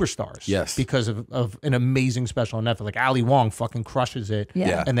like superstars. Yes. Because of an amazing special on Netflix. Like Ali Wong fucking crushes it.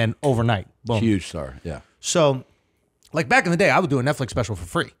 Yeah. And then overnight, boom. Huge star. Yeah. So like back in the day, I would do a Netflix special for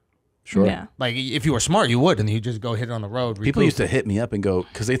free. Sure. Yeah. Like if you were smart, you would, and you just go hit it on the road. People used to hit me up and go,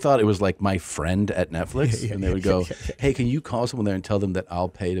 because they thought it was like my friend at Netflix, and they would go, "Hey, can you call someone there and tell them that I'll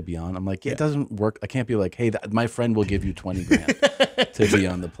pay to be on?" I'm like, "Yeah, it doesn't work. I can't be like, hey, my friend will give you $20,000 to be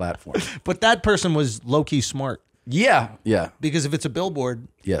on the platform." But that person was low key smart. Yeah. Because if it's a billboard,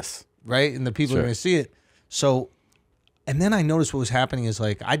 yes, right, and the people are going to see it. So, and then I noticed what was happening is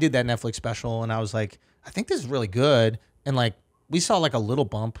like I did that Netflix special, and I was like, I think this is really good, and like we saw like a little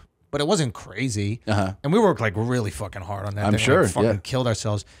bump. But it wasn't crazy. And we worked like really fucking hard on that. I'm sure. Like, fucking killed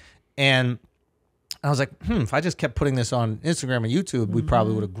ourselves. And I was like, if I just kept putting this on Instagram and YouTube, we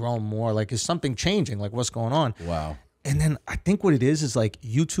probably would have grown more. Like, is something changing? Like, what's going on? Wow. And then I think what it is like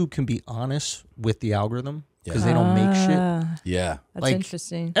YouTube can be honest with the algorithm because they don't make shit. Yeah. That's like,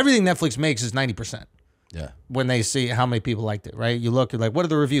 interesting. Everything Netflix makes is 90%. Yeah. When they see how many people liked it, right? You look at like, what are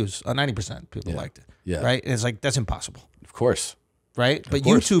the reviews? 90% people liked it. Yeah. Right? And it's like, that's impossible. Of course. Right? But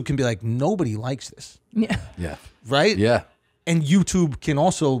YouTube can be like, nobody likes this. Yeah. Right? Yeah. And YouTube can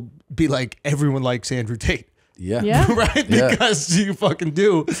also be like, everyone likes Andrew Tate. Yeah. Right? Because you fucking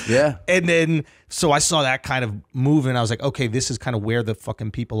do. Yeah. And then, so I saw that kind of move, and I was like, okay, this is kind of where the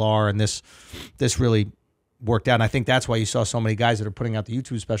fucking people are, and this really worked out. And I think that's why you saw so many guys that are putting out the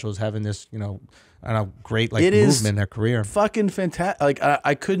YouTube specials having this, I don't know, great like movement in their career. Fucking fantastic. Like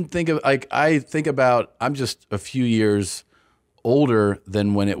I couldn't think of, like I think about, I'm just a few years older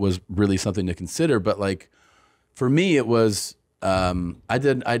than when it was really something to consider. But like for me, it was, I'd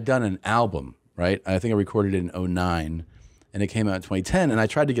done an album, right? I think I recorded it in 2009 and it came out in 2010. And I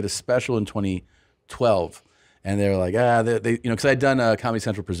tried to get a special in 2012 and they were like, they cause I'd done Comedy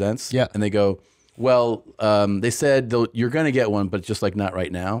Central Presents. Yeah. And they go, well, they said you're going to get one, but just like not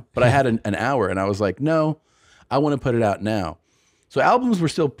right now. But I had an hour and I was like, no, I want to put it out now. So albums were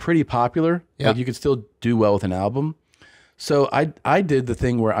still pretty popular. Yeah. Like you could still do well with an album. So I did the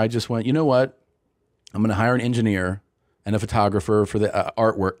thing where I just went, you know what? I'm going to hire an engineer and a photographer for the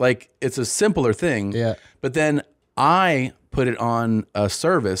artwork. Like it's a simpler thing. Yeah. But then I put it on a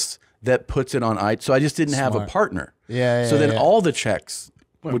service that puts it on iTunes. So I just didn't have a partner. Yeah. So then all the checks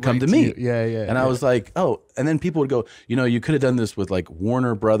would come to me. Yeah. And I was like, oh, and then people would go, you could have done this with like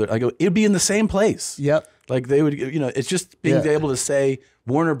Warner Brothers. I go, it'd be in the same place. Yep. Like they would, it's just being able to say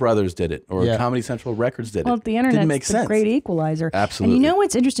Warner Brothers did it or Comedy Central Records did it. Well, the internet's the great equalizer. Absolutely. And you know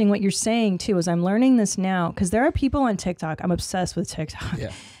what's interesting? What you're saying too is I'm learning this now because there are people on TikTok. I'm obsessed with TikTok.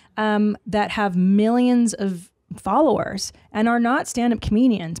 That have millions of followers and are not stand-up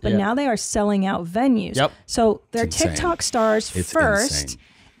comedians, but now they are selling out venues. Yep. So they're It's insane. TikTok stars It's first, insane.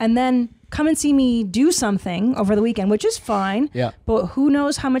 and then come and see me do something over the weekend, which is fine. Yeah. But who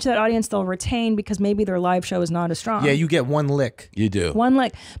knows how much of that audience they'll retain because maybe their live show is not as strong. Yeah, you get one lick. You do. One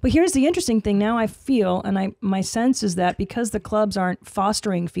lick. But here's the interesting thing. Now I feel, and my sense is that because the clubs aren't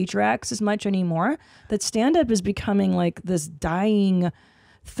fostering feature acts as much anymore, that stand-up is becoming like this dying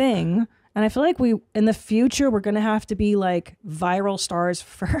thing. And I feel like in the future, we're going to have to be like viral stars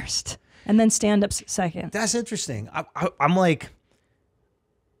first. And then stand-up's second. That's interesting. I'm like,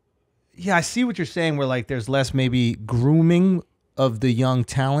 yeah, I see what you're saying where like there's less maybe grooming of the young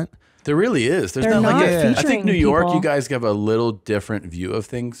talent. There really is. There's They're not like not I think New York, people. you guys have a little different view of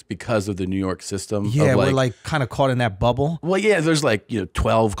things because of the New York system. Yeah, of we're like kind of caught in that bubble. Well, yeah, there's like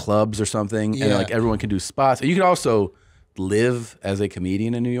 12 clubs or something, and like everyone can do spots. You can also live as a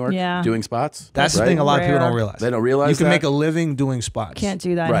comedian in New York doing spots. That's the thing a lot of people don't realize. They don't realize you can that? make a living doing spots. Can't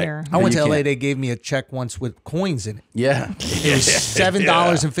do that here. I went you to LA. can't. They gave me a check once with coins in it. Yeah, It was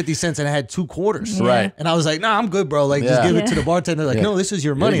 $7.50 and it had 2 quarters. Yeah. Right. And I was like, nah, I'm good, bro. Like, just give it to the bartender. Like, no, this is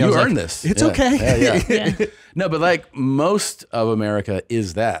your money. I You was earned like, this. It's Yeah. okay. Yeah. No, but like most of America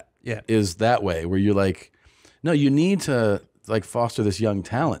is that. Is that way where you're like, no, you need to like foster this young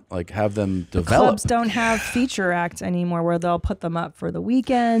talent, like have them develop. Clubs don't have feature acts anymore where they'll put them up for the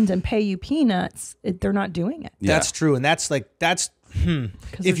weekend and pay you peanuts. They're not doing it. That's true. And that's like,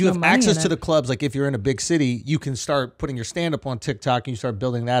 if you no have money access in to it. the clubs, like if you're in a big city, you can start putting your stand up on TikTok and you start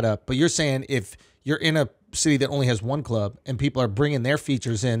building that up. But you're saying if you're in a city that only has one club and people are bringing their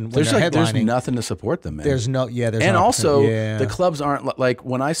features in when There's they're like there's headlining, nothing to support them, man. there's no, there's and no also opportunity. the clubs aren't like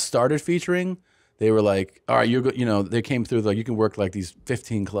when I started featuring, they were like, all right, they came through like you can work like these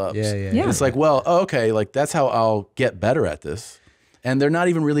 15 clubs. Yeah. And it's like, well, okay, like that's how I'll get better at this. And they're not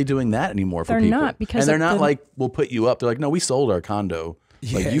even really doing that anymore for They're people. not, because and they're of not the- like, we'll put you up. They're like, no, we sold our condo.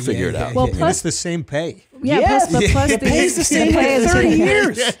 Like you figure it out. Well, and plus- it's the same pay. Yeah, plus it pays the same way 30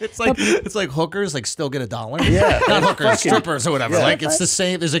 years. Yeah, it's like hookers like still get $1. Yeah. Not hookers, Fucking- strippers or whatever. Yeah. Like it's the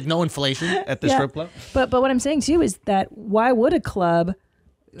same. There's like no inflation at the strip club. But what I'm saying too is that why would a club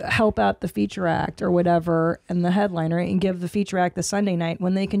help out the feature act or whatever and the headliner and give the feature act the Sunday night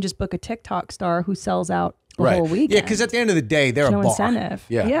when they can just book a TikTok star who sells out the whole weekend? Yeah, because at the end of the day, they're There's a no bar. incentive.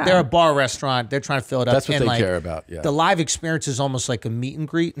 Yeah. They're a bar restaurant. They're trying to fill it up. That's what and they like, care about, yeah. The live experience is almost like a meet and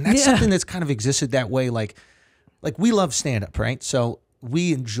greet. And that's Yeah. something that's kind of existed that way. Like we love stand-up, right? So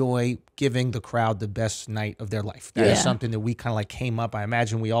we enjoy giving the crowd the best night of their life. That is something that we kind of like came up. I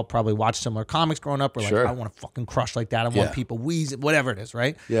imagine we all probably watched similar comics growing up. We're like, Sure. I want to fucking crush like that. I want people wheeze, whatever it is,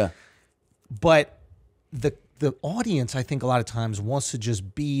 right? Yeah. But the audience, I think a lot of times wants to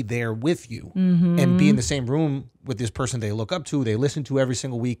just be there with you Mm-hmm. and be in the same room with this person they look up to, they listen to every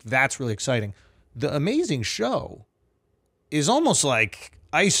single week. That's really exciting. The amazing show is almost like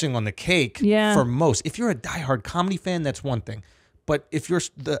icing on the cake for most. If you're a diehard comedy fan, that's one thing. But if you're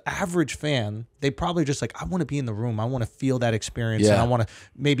the average fan, they probably just like, I want to be in the room. I want to feel that experience. And I want to,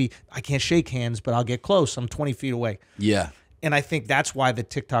 maybe I can't shake hands, but I'll get close. I'm 20 feet away. Yeah. And I think that's why the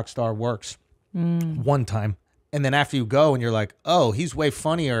TikTok star works one time. And then after you go and you're like, oh, he's way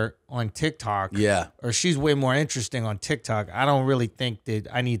funnier on TikTok. Yeah. Or she's way more interesting on TikTok. I don't really think that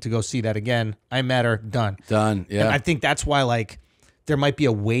I need to go see that again. I met her, done. Done. Yeah. And I think that's why like there might be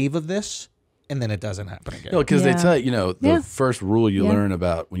a wave of this and then it doesn't happen again. No, because they tell you, the Yeah. first rule you Yeah. learn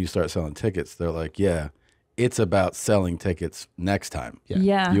about when you start selling tickets, they're like, it's about selling tickets next time.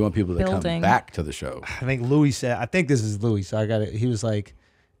 Yeah. You want people to come Building. back to the show. I think Louis said, I think this is Louis, so I got it. He was like,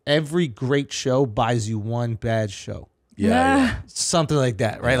 every great show buys you one bad show. Yeah. Something like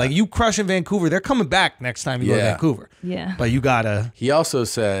that, right? Like you crush in Vancouver, they're coming back next time you go to Vancouver. Yeah. But you gotta He also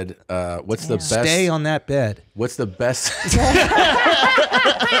said, what's the best? stay on that bed. What's the best?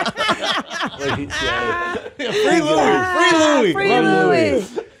 What he said. Free Louis. Free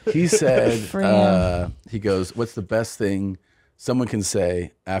Louis. He said, Free him. he goes, what's the best thing someone can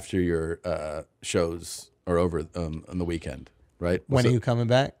say after your shows are over on the weekend, right? When are you coming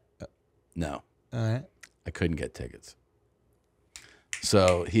back? No. All right. I couldn't get tickets.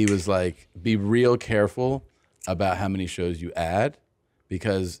 So he was like, be real careful about how many shows you add,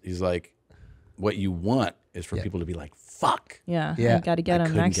 because he's like, what you want is for people to be like, fuck. Yeah. Yeah. I got to get them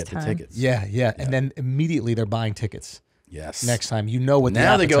couldn't next get the time. tickets. Yeah. And then immediately they're buying tickets. Yes. Next time. You know what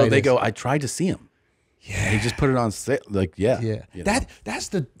Now the they appetite is. go, I tried to see him. Yeah. He just put it on sale. Like, Yeah. you know. That's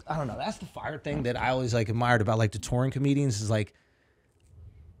the, I don't know, that's the fire thing that I always like admired about like the touring comedians is like,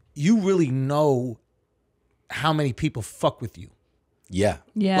 you really know how many people fuck with you. Yeah.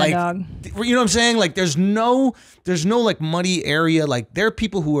 Yeah, like, dog. You know what I'm saying? Like there's no like muddy area. Like there are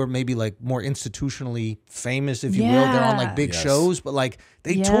people who are maybe like more institutionally famous, if you will. They're on like big Yes. shows, but like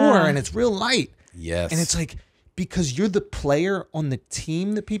they Yeah. tour and it's real light. Yes. And it's like, because you're the player on the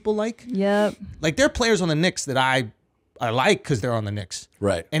team that people like. Yep. Like there are players on the Knicks that I like because they're on the Knicks.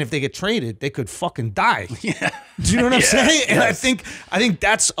 Right. And if they get traded, they could fucking die. Yeah. Do you know what I'm saying? And I think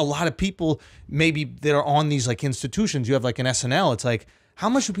that's a lot of people maybe that are on these like institutions. You have like an SNL. It's like, how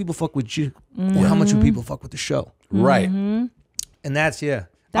much do people fuck with you? Or how much do people fuck with the show? Right. And that's,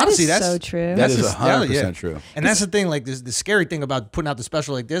 Honestly, that's that's so true. That is just- 100% true. And that's the thing, like the scary thing about putting out the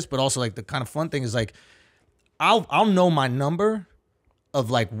special like this, but also like the kind of fun thing is like, I'll know my number of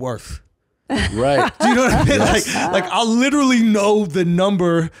like worth. Right. Do you know what I mean? Yes. Like I'll literally know the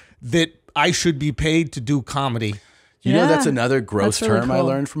number that I should be paid to do comedy. You know, that's another gross That's really term I cool.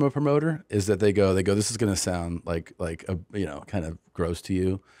 learned from a promoter is that they go, this is going to sound like a, kind of gross to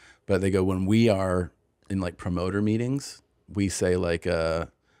you, but they go, when we are in like promoter meetings, we say like, what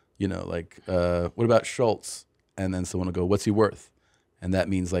about Schulz? And then someone will go, what's he worth? And that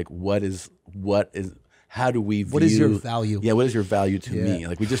means like, how do we view? What is your value? Yeah. What is your value to me?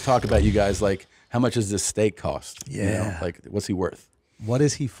 Like we just talk about you guys, like how much does this steak cost? Yeah. You know? Like what's he worth? What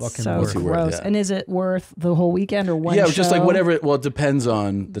is he fucking So worth? gross. And is it worth the whole weekend or one Yeah, show? just like whatever. Well, it depends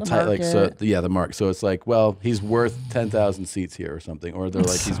on the type. Like so, market. the mark. So it's like, well, he's worth 10,000 seats here or something, or they're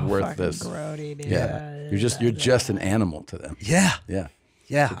like, he's worth fucking this. grody, dude. Yeah, you're just an animal to them. Yeah. Yeah,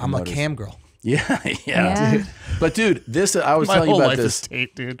 Yeah, I'm a cam girl. Yeah, Yeah. Dude. But dude, this I was My telling you whole about life this. is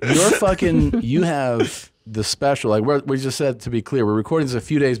tape, dude. You're fucking. You have the special. Like we just said, to be clear, we're recording this a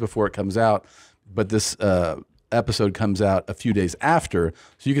few days before it comes out, but this episode comes out a few days after,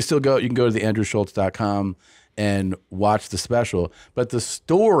 so you can still go. You can go to theandrewschultz.com and watch the special. But the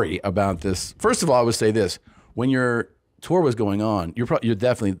story about this, first of all, I would say this: when your tour was going on, you're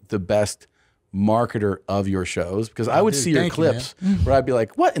definitely the best marketer of your shows, because I would see your thank you, clips where I'd be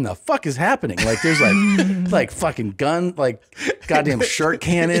like, what in the fuck is happening? Like there's like fucking gun, like goddamn shirt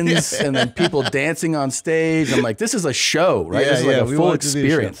cannons and then people dancing on stage. I'm like, this is a show, right? This is like a we full want it to be a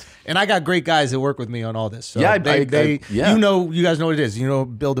show. experience. And I got great guys that work with me on all this. So Yeah, you know, you guys know what it is. You know,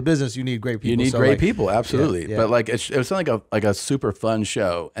 build a business, you need great people. You need So, great like, people, absolutely. yeah. But like it was like a super fun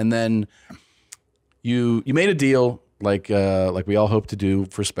show. And then you made a deal like we all hope to do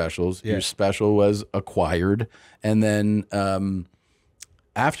for specials. Yeah. Your special was acquired, and then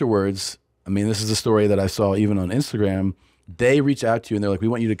afterwards, I mean, this is a story that I saw even on Instagram. They reach out to you and they're like, we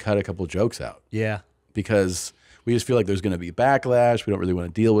want you to cut a couple jokes out. Yeah. Because we just feel like there's going to be backlash. We don't really want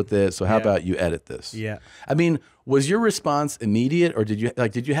to deal with it. So how about you edit this? Yeah. I mean, was your response immediate, or did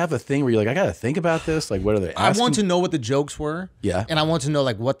you have a thing where you're like, I got to think about this? Like, what are they asking? I want to know what the jokes were. Yeah. And I want to know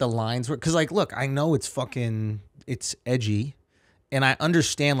like what the lines were. Cause like, look, I know it's edgy. And I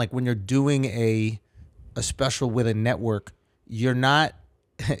understand like when you're doing a special with a network, you're not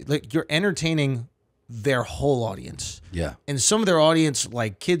like, you're entertaining their whole audience. Yeah. And some of their audience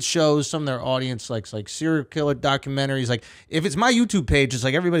like kids shows, some of their audience likes like serial killer documentaries. Like if it's my YouTube page, it's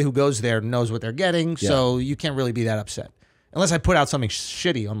like everybody who goes there knows what they're getting. Yeah. So you can't really be that upset. Unless I put out something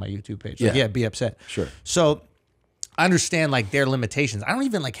shitty on my YouTube page. Like, yeah, be upset. Sure. So I understand like their limitations. I don't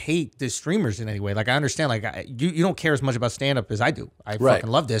even like hate the streamers in any way. Like I understand like you don't care as much about stand up as I do. I fucking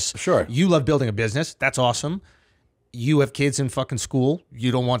love this. Sure. You love building a business. That's awesome. You have kids in fucking school. You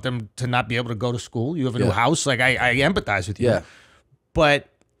don't want them to not be able to go to school. You have a new house. Like I empathize with you. Yeah. But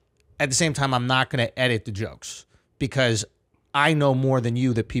at the same time, I'm not going to edit the jokes because I know more than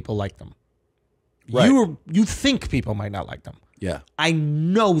you that people like them. Right. You think people might not like them. Yeah. I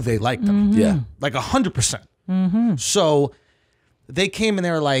know they like them. Yeah. Like 100%. So they came and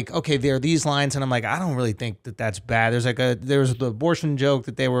they were like, okay, there are these lines. And I'm like, I don't really think that that's bad. There was the abortion joke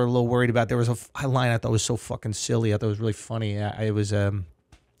that they were a little worried about. There was a line I thought was so fucking silly. I thought it was really funny. It was a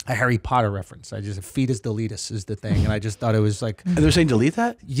Harry Potter reference. Fetus deletus is the thing. And I just thought it was like. And they're saying delete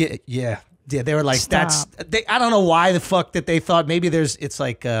that? Yeah. Yeah. They were like, Stop. I don't know why the fuck that they thought maybe it's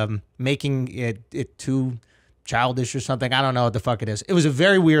like making it too childish or something. I don't know what the fuck it is. It was a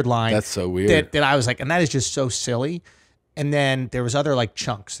very weird line. That's so weird. That I was like, and that is just so silly. And then there was other like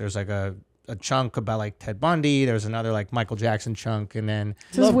chunks. There's like a chunk about like Ted Bundy. There's another like Michael Jackson chunk, and then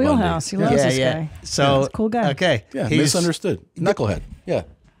It's his wheelhouse. He loves this guy. So He's a cool guy. Okay, Yeah. Misunderstood. Knucklehead. Yeah.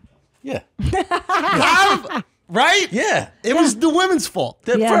 Yeah. Right? Yeah. It was the women's fault.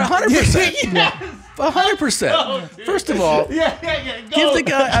 For 100%. Yeah. 100%. First of all, Yeah. give the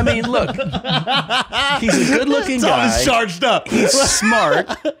guy. I mean, look, he's a good-looking guy. Tom's charged up. He's smart.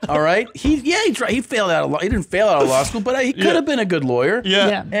 All right. He failed out of law. He didn't fail out of law school, but he could have been a good lawyer.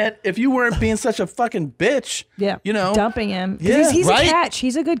 Yeah. And if you weren't being such a fucking bitch, you know, dumping him. Yeah. He's Right? a catch.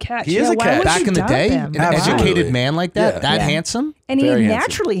 He's a good catch. He is a why catch. would Back you in the dump day, him? an Absolutely. educated man like that, Yeah. handsome. And he's Very handsome.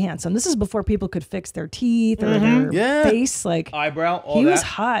 naturally handsome. This is before people could fix their teeth or their Yeah. face. Like Eyebrow, all he was that.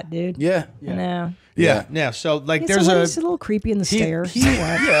 hot, dude. yeah. I know. Yeah. So like, He's there's a little creepy in the stare. somewhat.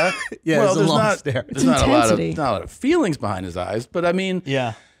 Yeah. Yeah, Well, it's a there's long not stare. there's not a lot intensity. of feelings behind his eyes, but I mean,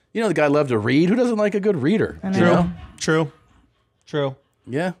 Yeah. you know, the guy loved to read. Who doesn't like a good reader? I know. You know? True.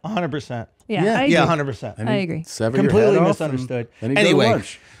 Yeah. 100%. Yeah, Yeah. I agree. Yeah, 100%. I agree. Sever your Completely head off misunderstood. and then you go to Anyway,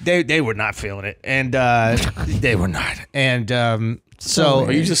 lunch. they were not feeling it, and they were not. And So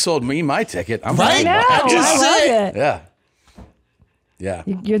you just sold me my ticket. I'm right now. I love it. Yeah.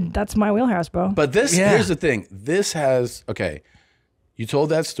 Yeah. That's my wheelhouse, bro. But here's the thing. This has, okay, you told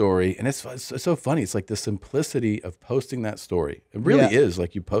that story, and it's so funny. It's like the simplicity of posting that story. It really is.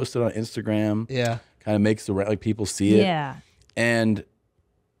 Like you post it on Instagram. Yeah. Kind of makes people see it. Yeah. And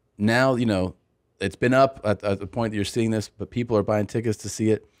now, it's been up at the point that you're seeing this, but people are buying tickets to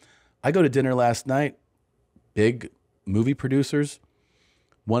see it. I go to dinner last night, big movie producers.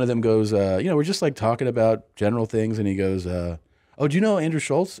 One of them goes, we're just like talking about general things. And he goes, oh, do you know Andrew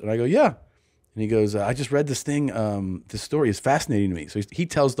Schulz? And I go, yeah. And he goes, I just read this thing. This story is fascinating to me. So he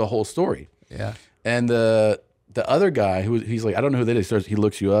tells the whole story. Yeah. And the other guy, he's like, I don't know who that is. He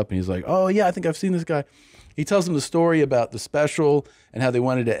looks you up and he's like, oh, yeah, I think I've seen this guy. He tells him the story about the special and how they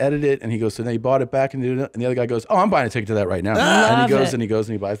wanted to edit it. And he goes, so then he bought it back. And the other guy goes, oh, I'm buying a ticket to that right now. And he goes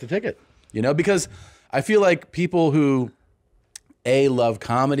and he buys the ticket. Because I feel like people who, A, love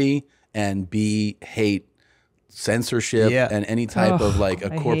comedy and B, hate censorship and any type of like a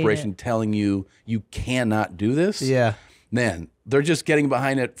corporation telling you cannot do this. Yeah. Man, they're just getting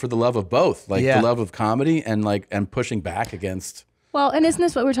behind it for the love of both, like the love of comedy and pushing back against. Well, and isn't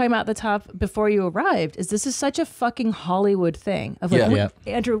this what we were talking about at the top before you arrived? This is such a fucking Hollywood thing of like,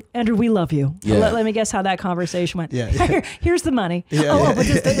 Andrew, we love you. Yeah. Let me guess how that conversation went. Yeah. Here's the money. But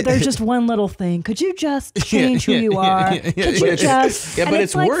there's just one little thing. Could you just change who you are? Could you just? Yeah, but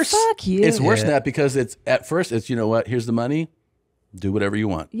it's like, worse. Fuck you. It's worse than that because it's at first it's, you know what? Here's the money. Do whatever you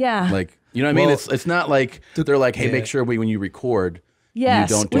want. Yeah. Like, you know what I mean? It's not like they're like, hey, make sure when you record, you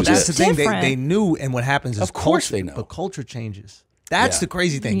don't do which this. is That's the thing. different. They knew, and what happens is Of course culture, they know. but culture changes. That's the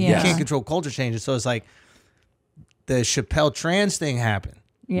crazy thing. You can't control culture changes. So it's like the Chappelle trans thing happened.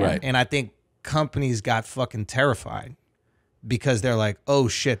 Yeah. Right. And I think companies got fucking terrified because they're like, oh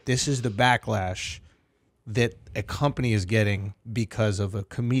shit, this is the backlash that a company is getting because of a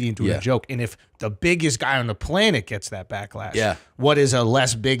comedian doing a joke. And if the biggest guy on the planet gets that backlash, what is a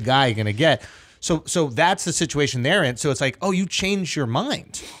less big guy going to get? So that's the situation they're in. So it's like, oh, you changed your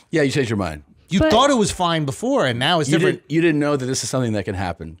mind. Yeah, you changed your mind. You thought it was fine before, and now it's different. You didn't know that this is something that can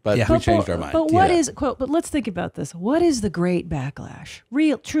happen, but we changed our mind. But what is quote? But let's think about this. What is the great backlash?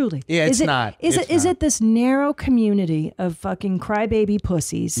 Truly. Yeah, is it's it this narrow community of fucking crybaby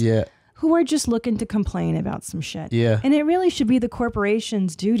pussies? Yeah. Who are just looking to complain about some shit? Yeah. And it really should be the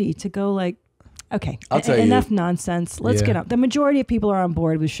corporation's duty to go like, okay, I'll tell you. enough nonsense. Let's get up. The majority of people are on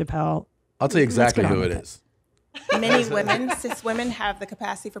board with Chappelle. I'll tell you exactly who it is. Many women, cis women, have the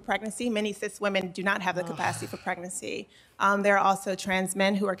capacity for pregnancy. Many cis women do not have the capacity for pregnancy. There are also trans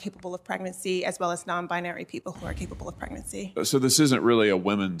men who are capable of pregnancy, as well as non-binary people who are capable of pregnancy. So this isn't really a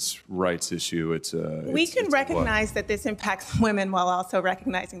women's rights issue. We can recognize that this impacts women while also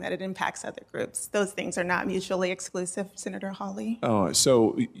recognizing that it impacts other groups. Those things are not mutually exclusive, Senator Hawley. Oh,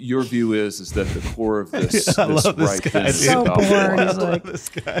 so your view is that the core of this, I love this right guy. thing is So about bored. what? He's like, this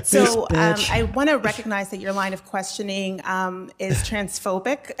guy. So I want to recognize that your line of questioning is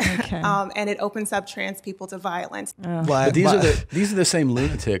transphobic, and it opens up trans people to violence. But these are the same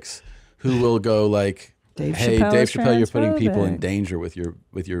lunatics who will go like, "Hey, Dave Chappelle, you're putting people in danger with your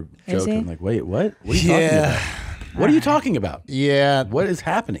joke." I'm like, "Wait, what? What are you talking about? What are you talking about? Yeah, what is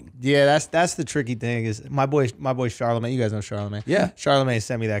happening?" Yeah, that's the tricky thing. Is my boy Charlamagne. You guys know Charlamagne. Yeah, Charlamagne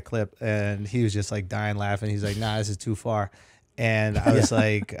sent me that clip, and he was just like dying laughing. He's like, "Nah, this is too far." And I was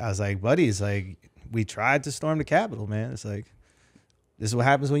like, buddy, it's like, we tried to storm the Capitol, man. It's like, this is what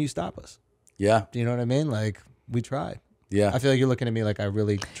happens when you stop us. Yeah. Do you know what I mean? Like, we tried. Yeah. I feel like you're looking at me like I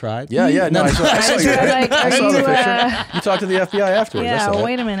really tried. Yeah. No, I saw the you, picture. You talked to the FBI afterwards. Yeah,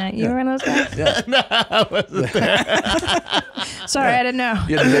 wait a minute. You were one of those guys? Yeah. No, I wasn't there. Sorry, I didn't know.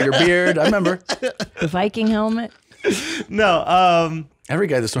 You had the bigger beard. I remember. The Viking helmet. No. Every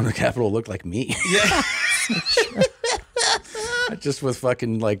guy that stormed the Capitol looked like me. Yeah. Just with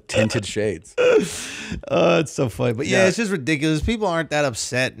fucking like tinted shades. It's so funny. But yeah, it's just ridiculous. People aren't that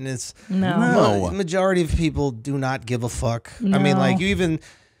upset, and it's No. The majority of people do not give a fuck. No. I mean, like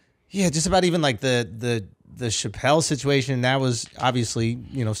just about even like the Chappelle situation, that was obviously,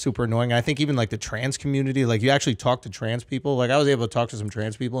 super annoying. I think even like the trans community, like you actually talk to trans people. Like I was able to talk to some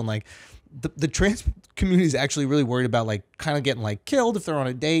trans people, and like the trans community is actually really worried about like kind of getting like killed if they're on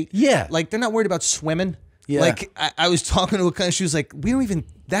a date. Yeah. Like they're not worried about swimming. Yeah. Like I was talking to a guy, she was like,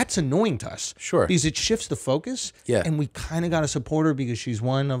 that's annoying to us. Sure. Because it shifts the focus. Yeah. And we kind of got to support her because she's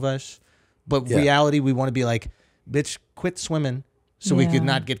one of us. But reality, we want to be like, bitch, quit swimming so we could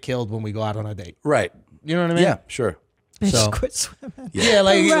not get killed when we go out on a date. Right. You know what I mean? Yeah, sure. Bitch, quit swimming. Yeah,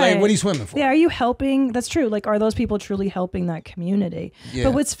 like what are you swimming for? Yeah, are you helping? That's true. Like, are those people truly helping that community? Yeah.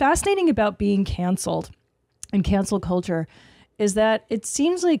 But what's fascinating about being canceled and cancel culture is that it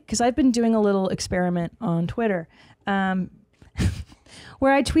seems like, because I've been doing a little experiment on Twitter,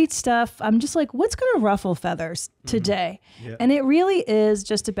 where I tweet stuff, I'm just like, what's going to ruffle feathers today? Yeah. And it really is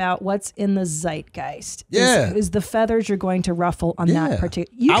just about what's in the zeitgeist. Yeah. Is the feathers you're going to ruffle on that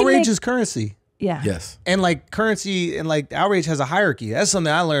particular... Outrage is currency. Yeah. Yes. And like currency and like outrage has a hierarchy. That's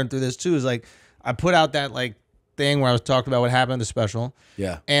something I learned through this too, is like, I put out that like thing where I was talking about what happened in the special.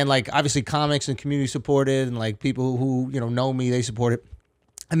 Yeah. And like, obviously comics and community supported, and like people who, know me, they support it.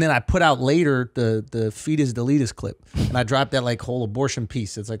 And then I put out later the fetus deletus clip, and I dropped that like whole abortion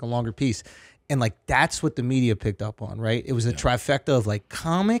piece. It's like a longer piece. And like, that's what the media picked up on, right? It was a trifecta of like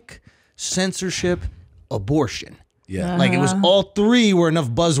comic, censorship, abortion. Yeah. Like it was all three were enough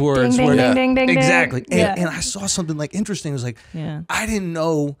buzzwords. Ding, where ding, ding, ding, ding, exactly. ding. And I saw something like interesting. It was like, Yeah. I didn't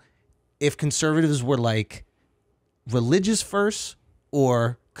know if conservatives were like religious first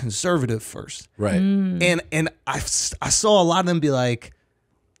or conservative first. Right. And I saw a lot of them be like,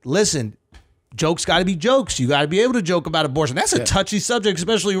 listen, jokes got to be jokes. You got to be able to joke about abortion. That's a touchy subject,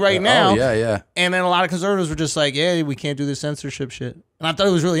 especially right now. Oh, yeah. And then a lot of conservatives were just like, yeah, we can't do this censorship shit. And I thought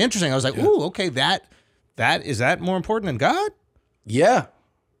it was really interesting. I was like, ooh, okay, is that more important than God? Yeah.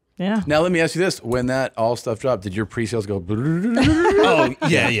 Yeah. Now let me ask you this: when that all stuff dropped, did your pre-sales go? Oh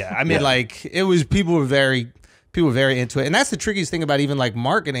yeah. I mean, like it was people were very into it, and that's the trickiest thing about even like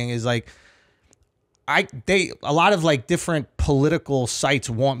marketing is like a lot of like different political sites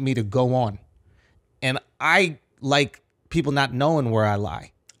want me to go on, and I like people not knowing where I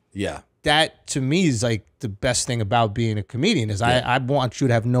lie. Yeah. That to me is like the best thing about being a comedian is I want you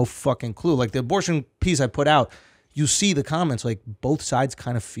to have no fucking clue. Like the abortion piece I put out, you see the comments, like both sides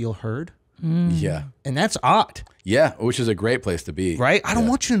kind of feel heard. Yeah. And that's odd. Yeah, which is a great place to be. Right? I don't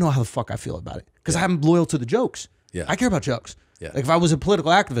want you to know how the fuck I feel about it because I'm loyal to the jokes. Yeah. I care about jokes. Yeah. Like if I was a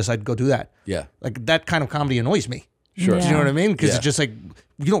political activist, I'd go do that. Yeah. Like that kind of comedy annoys me. Sure. Do you know what I mean? Because Yeah. it's just like,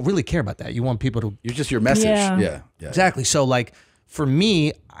 you don't really care about that. You want people to... You're just your message. Yeah. Exactly. So like for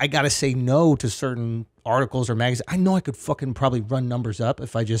me, I got to say no to certain articles or magazines. I know I could fucking probably run numbers up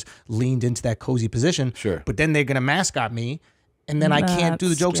if I just leaned into that cozy position. Sure. But then they're going to mascot me, and then I can't do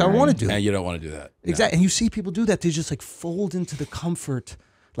the jokes I want to do. And you don't want to do that. Exactly. And you see people do that. They just like fold into the comfort.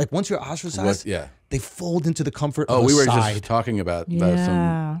 Like once you're ostracized, they fold into the comfort of we a were side. just talking about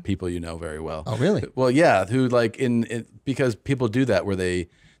some people you know very well. Oh, really? Well, yeah, who like because people do that where they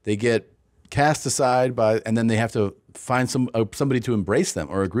get cast aside by, and then they have to find somebody to embrace them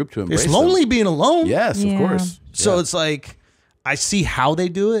or a group to embrace It's lonely them. being alone. Yes, of course. So it's like, I see how they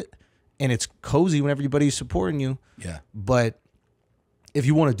do it, and it's cozy when everybody's supporting you. Yeah. But if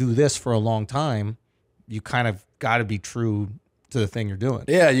you want to do this for a long time, you kind of got to be true to the thing you're doing.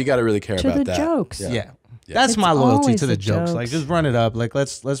 Yeah, you got to really care about that. Jokes. Yeah. That's my loyalty to the jokes. Like, just run it up. Like,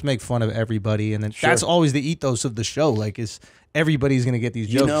 let's make fun of everybody, and then that's always the ethos of the show. Like, is everybody's gonna get these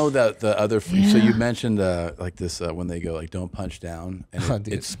jokes. You know that the other. So you mentioned like this when they go like, "Don't punch down," and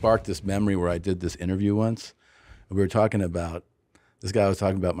it sparked this memory where I did this interview once, and we were talking about this guy was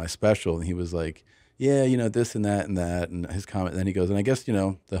talking about my special, and he was like, "Yeah, this and that and that," and his comment. And then he goes, "And I guess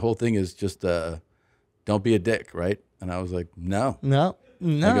the whole thing is just don't be a dick, right?" And I was like, "No."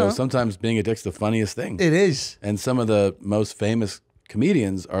 I go, sometimes being a dick's the funniest thing. It is. And some of the most famous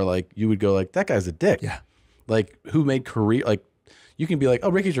comedians are like, you would go like, that guy's a dick. Yeah. Like, who made career, like, you can be like, oh,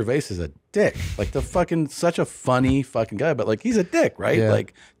 Ricky Gervais is a dick. Like, the fucking, such a funny fucking guy, but like, he's a dick, right? Yeah.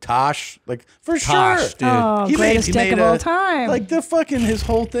 Like, Tosh, like, for Tosh, sure. dude. Oh, greatest dick of all time. Like, the fucking, his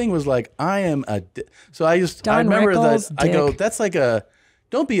whole thing was like, I am a dick. So I Don remember Rickles, that, I go, dick. that's like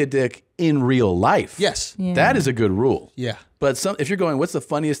don't be a dick in real life. Yes. Yeah. That is a good rule. Yeah. But if you're going, what's the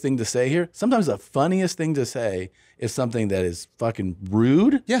funniest thing to say here? Sometimes the funniest thing to say is something that is fucking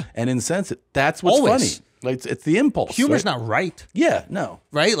rude and insensitive. That's what's Always. funny. Like it's the impulse. Humor's right? not right. Yeah, no.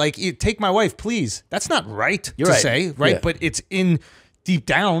 Right? Like, take my wife, please. That's not right to right. say, right? Yeah. But it's in deep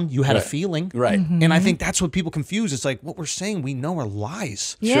down, you had a feeling. Right. And I think that's what people confuse. It's like, what we're saying, we know are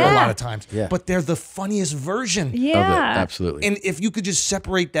lies Yeah. a lot of times. Yeah. But they're the funniest version. Yeah. Of it. Absolutely. And if you could just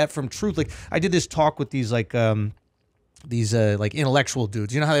separate that from truth, like I did this talk with these like intellectual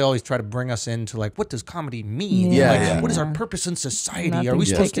dudes. You know how they always try to bring us into like, what does comedy mean? Yeah, Like, yeah. what is our purpose in society? Nothing's Are we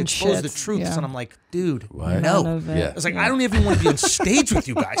supposed to taking expose the shits. truths? Yeah. And I'm like, dude, What? no. None of it. Yeah. It's like, I don't even want to be on stage with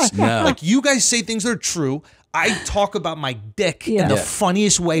you guys. No. Like, you guys say things that are true. I talk about my dick in Yeah. the Yeah.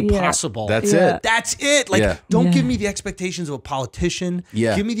 funniest way Yeah. possible. That's Yeah. it. That's it. Like, Yeah. don't Yeah. give me the expectations of a politician.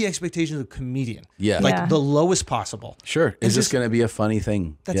 Yeah. Give me the expectations of a comedian. Yeah. Like, Yeah. the lowest possible. Sure. It's Is this just- going to be a funny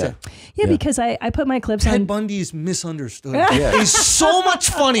thing? That's yeah. it. Yeah, because I put my clips Ted on. Bundy is misunderstood. Yeah. He's so much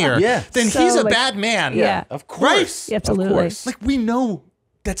funnier Yeah. than So, he's a like, bad man. Yeah. Of course. Absolutely. Of course. Like, we know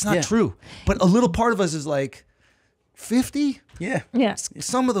that's not Yeah. true. But a little part of us is like, 50? Yeah. Yeah.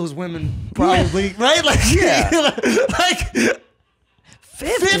 Some of those women probably, right? Like, like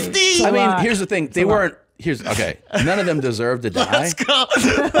 50. I mean, here's the thing. They weren't. Okay. None of them deserve to die. Let's go.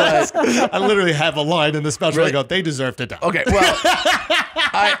 But, I literally have a line in the special. Really? I go, they deserve to die. Okay. Well,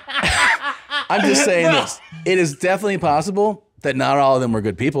 I'm just saying this. It is definitely possible that not all of them were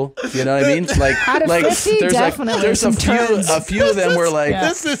good people. You know what I mean? Like, Out of 50, there's definitely there's some turns. a few of them were like,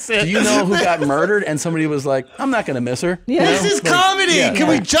 This is it. do you know who got murdered? And somebody was like, I'm not going to miss her. Yeah. You know? This is Like, comedy. yeah. Can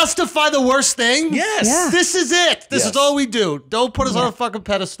we justify the worst thing? Yes. Yeah. This is it. This Yes. is all we do. Don't put us on a fucking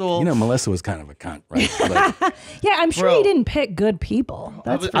pedestal. You know, Melissa was kind of a cunt, right? Like, Yeah, I'm sure Bro. he didn't pick good people.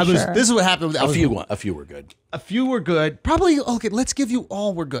 That's for sure. This is what happened. a few were good. A few were good. Probably, okay, let's give you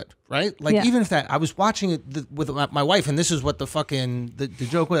all were good, right? Like, Yeah. even if that, I was watching it with my wife, and this is what the fucking, the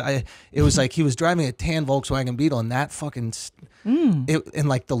joke was. It was like he was driving a tan Volkswagen Beetle, and that fucking, and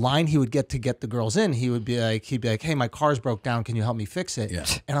like the line he would get to get the girls in, he'd be like, hey, my car's broke down. Can you help me fix it? Yeah.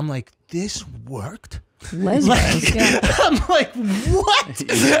 And I'm like, this worked? Lesbians. Yeah. I'm like, what?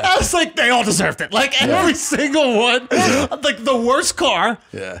 I was like, they all deserved it. Like, every single one. Like, the worst car,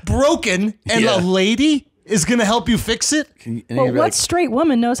 broken, and a lady is going to help you fix it? Well, what straight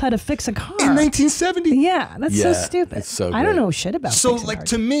woman knows how to fix a car? In 1970? Yeah, that's so stupid. it's so I don't good. know shit about So, fixing like, cars.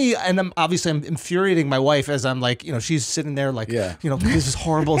 to me, and I'm infuriating my wife as I'm like, you know, she's sitting there like, you know, this is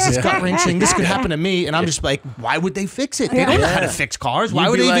horrible. This is gut-wrenching. This could happen to me. And I'm just like, why would they fix it? They don't know how to fix cars. Why You'd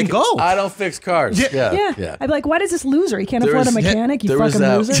would be they even like, go? I don't fix cars. Yeah. I'd be like, why does this loser? He can't afford a mechanic, you there was fucking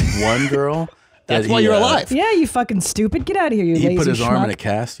that loser. one girl. That's that why he, you're alive. Yeah, you fucking stupid. Get out of here, you lazy He put his arm in a schmuck.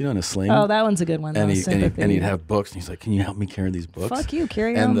 cast, you know, in a sling. Oh, that one's a good one. And, That was sympathy. he'd have books, and he's like, can you help me carry these books? Fuck you,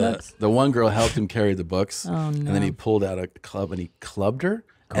 carry your and own the, books. the one girl helped him carry the books. Oh, And then no. he pulled out a club, and he clubbed her.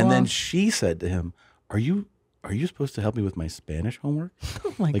 Go and then on. she said to him, are you supposed to help me with my Spanish homework?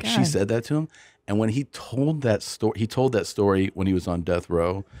 Oh my like God. she said that to him. And when he told that story, when he was on death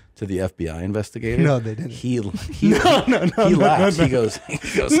row to the FBI investigator. No, they didn't. He No, laughed. no. He goes, I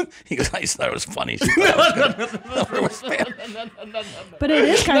just thought it was funny. She thought it was good. But it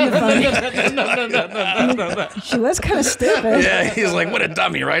is kind of funny. She was kind of stupid. Yeah, he's like, what a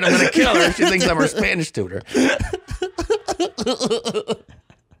dummy, right? I'm going to kill her. She thinks I'm her Spanish tutor.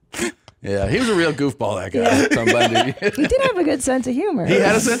 Yeah, he was a real goofball, that guy. Yeah. Tom Bundy. He did have a good sense of humor. He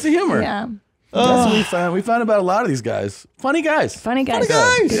had a sense of humor. Yeah. That's what we found. We found about a lot of these guys. Funny guys. Funny guys.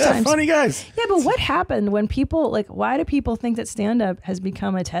 Good Yeah, times. funny guys. Yeah, but what happened when people, like, why do people think that stand-up has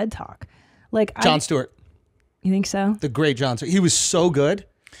become a TED Talk? Like, Jon Stewart. You think so? The great Jon Stewart. He was so good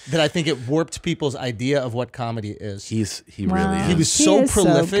that I think it warped people's idea of what comedy is. He Wow. really is. He was He so is so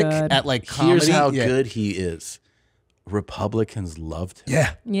prolific good. at like comedy. Here's how Yeah. good he is. Republicans loved him.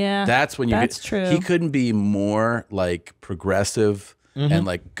 Yeah. Yeah. That's when you That's get, true. He couldn't be more like progressive and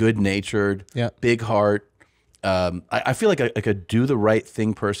like good natured, big heart. I feel like a do the right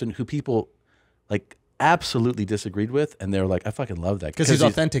thing person who people like absolutely disagreed with, and they're like, I fucking love that Because he's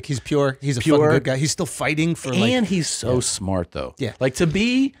authentic. He's pure. He's a fucking good guy. He's still fighting for like. And he's so smart though. Yeah. Like to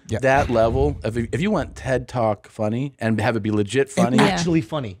be that level, if you want TED Talk funny and have it be legit funny, And actually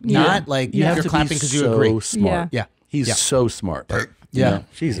funny. Yeah. Not like you have you're to clapping be because you so agree. smart. Yeah. He's so smart. You Yeah. know?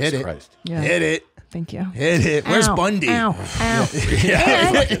 Jesus Hit it. Christ. Yeah. Hit it. Thank you. Hit it. Where's Ow, Bundy? Ow, ow.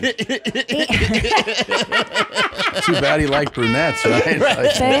 Too bad he liked brunettes, right?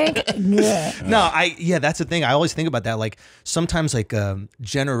 Like, Thank yeah. No, that's the thing. I always think about that. Like sometimes like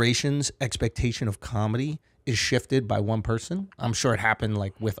generations' expectation of comedy is shifted by one person. I'm sure it happened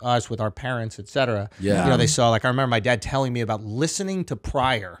like with us, with our parents, etc. Yeah. You know, they saw like I remember my dad telling me about listening to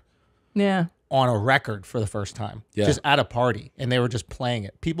Pryor Yeah. on a record for the first time. Yeah. Just at a party. And they were just playing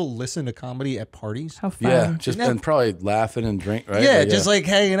it. People listen to comedy at parties. How fun. yeah, just and probably laughing and drink, right? Yeah, But just like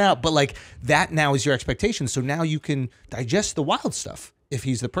hanging out. But like that now is your expectation. So now you can digest the wild stuff if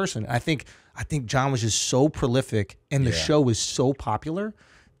he's the person. I think John was just so prolific and the show was so popular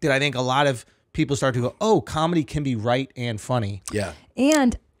that I think a lot of people start to go, oh, comedy can be right and funny. yeah.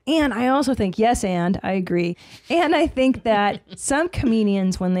 And I also think, yes, and I agree. And I think that some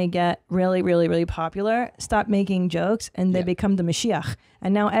comedians, when they get really, really, really popular, stop making jokes and they become the Mashiach.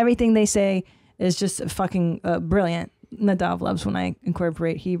 And now everything they say is just fucking brilliant. Nadav loves when I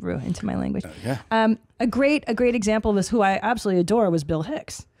incorporate Hebrew into my language. A great example of this, who I absolutely adore, was Bill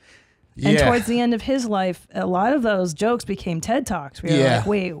Hicks. And towards the end of his life, a lot of those jokes became TED Talks. We were like,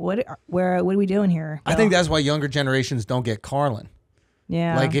 wait, what are we doing here? I think that's why younger generations don't get Carlin.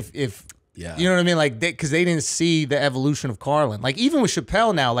 Yeah. Like if you know what I mean? Like because they didn't see the evolution of Carlin. Like even with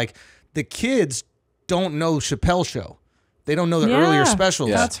Chappelle now, like the kids don't know Chappelle show. They don't know the earlier specials.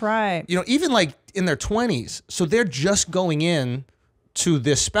 That's right. You know, even like in their 20s. So they're just going in to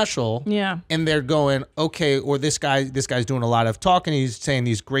this special. Yeah. And they're going, okay, or this guy's doing a lot of talking. He's saying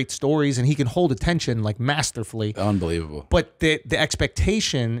these great stories and he can hold attention like masterfully. Unbelievable. But the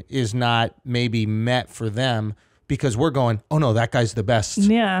expectation is not maybe met for them because we're going, oh no, that guy's the best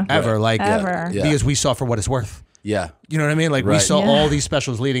ever. Like, ever. Because we saw For What It's Worth. Yeah. You know what I mean? Like we saw all these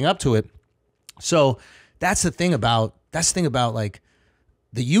specials leading up to it. So that's the thing about like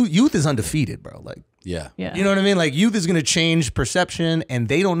the youth is undefeated, bro. Like, yeah. You know what I mean? Like youth is going to change perception and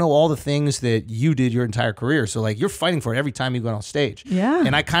they don't know all the things that you did your entire career. So like you're fighting for it every time you go on stage. Yeah.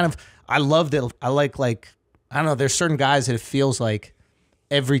 And I love that. I like, I don't know, there's certain guys that it feels like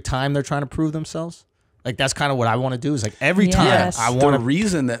every time they're trying to prove themselves. Like that's kind of what I want to do is like every time I want The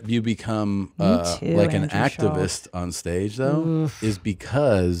reason that you become like an activist on stage though is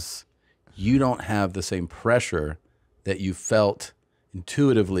because you don't have the same pressure that you felt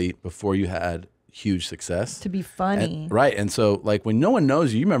intuitively before you had huge success to be funny. And so like when no one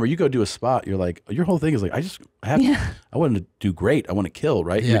knows you remember you go do a spot, you're like, your whole thing is like, I want to do great. I want to kill,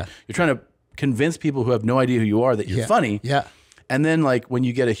 right? Yeah. You're trying to convince people who have no idea who you are that you're funny. Yeah. And then like when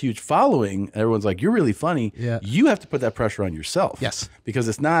you get a huge following, everyone's like, you're really funny. Yeah. You have to put that pressure on yourself. Yes. Because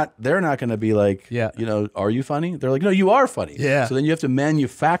they're not going to be like, you know, are you funny? They're like, no, you are funny. Yeah. So then you have to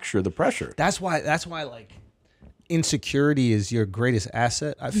manufacture the pressure. That's why like insecurity is your greatest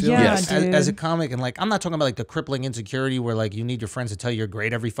asset, I feel. Yeah, as a comic. And like I'm not talking about like the crippling insecurity where like you need your friends to tell you you're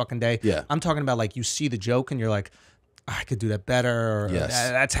great every fucking day. Yeah. I'm talking about like you see the joke and you're like, I could do that better, or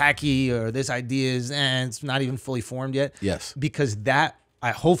that's hacky, or this idea is it's not even fully formed yet. Yes. Because that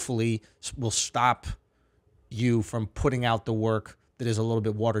I hopefully will stop you from putting out the work that is a little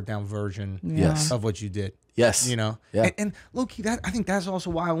bit watered down version of what you did. Yes. You know? Yeah. And low-key, I think that's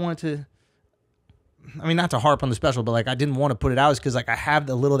also why I wanted to, I mean, not to harp on the special, but like I didn't want to put it out is because like I have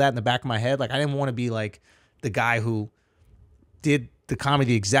a little of that in the back of my head. Like I didn't want to be like the guy who did the comedy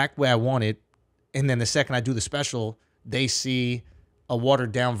the exact way I wanted, and then the second I do the special, they see a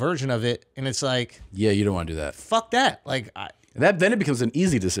watered down version of it, and it's like, yeah, you don't want to do that. Fuck that. Like then it becomes an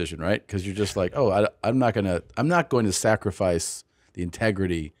easy decision, right? Because you're just like, oh, I'm not going to sacrifice the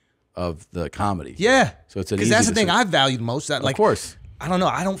integrity of the comedy. Yeah. So it's an because easy that's the thing decision. I valued most. That like, of course. I don't know.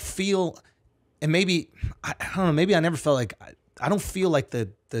 I don't feel, and maybe I don't know. Maybe I never felt like I don't feel like the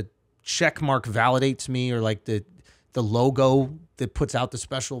check mark validates me, or like the logo that puts out the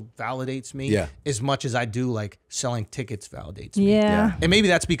special validates me as much as I do like selling tickets validates me. Yeah. And maybe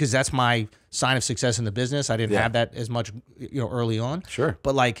that's because that's my sign of success in the business. I didn't have that as much, early on. Sure.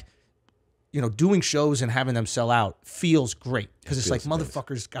 But like, doing shows and having them sell out feels great because it's like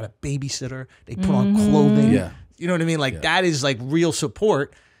motherfuckers got a babysitter. They put on clothing. Yeah. You know what I mean? Like that is like real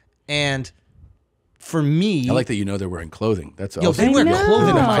support. And for me, I like that they're wearing clothing. That's they wear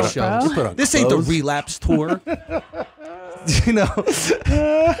clothing in my show. This ain't the clothes. Relapse tour. You know,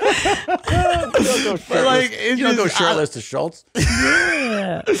 like you don't go shirtless to Schulz.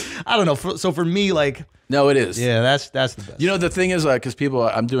 Yeah, I don't know. So for me, like, no, it is. Yeah, that's the best. The thing is, because people,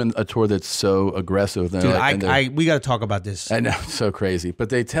 I'm doing a tour that's so aggressive. Dude, we got to talk about this. I know, it's so crazy.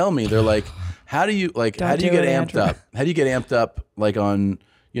 But they tell me, they're like, how do you get amped up? How do you get amped up like on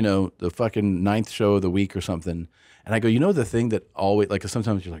the fucking 9th show of the week or something? And I go, the thing that always, like, 'cause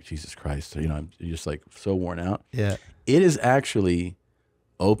sometimes you're like, Jesus Christ, you're just like so worn out. Yeah. It is actually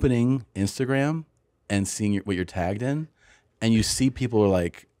opening Instagram and seeing what you're tagged in, and you see people are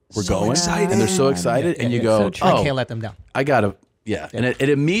like, we're so going, excited. and they're so excited, and you go, I can't let them down. I gotta, and it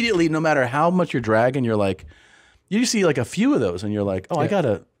immediately, no matter how much you're dragging, you're like, you see like a few of those, and you're like, I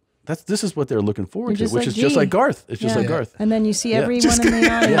gotta. This is what they're looking forward to, which is just like Garth. It's just like Garth. And then you see everyone in the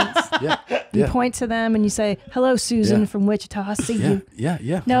audience. You point to them and you say, "Hello, Susan from Wichita. I see you."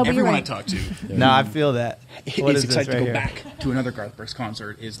 Yeah. No, but everyone you're right. I talk to. No, I feel that. It's excited to go back to another Garth Brooks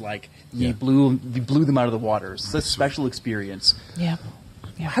concert. Is like you blew them out of the water. It's a special experience. Yeah.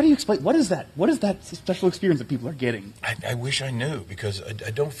 How do you explain what is that? What is that special experience that people are getting? I wish I knew because I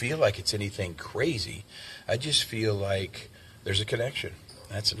don't feel like it's anything crazy. I just feel like there's a connection.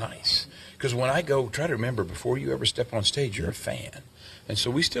 That's nice. Because when I go, try to remember, before you ever step on stage, you're a fan. And so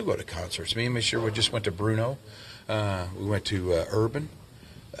we still go to concerts. Me and Miss Sherwood just went to Bruno. We went to Urban,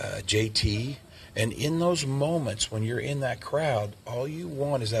 JT. And in those moments when you're in that crowd, all you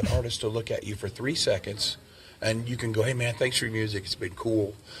want is that artist to look at you for 3 seconds. And you can go, hey, man, thanks for your music. It's been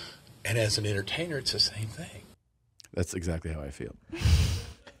cool. And as an entertainer, it's the same thing. That's exactly how I feel.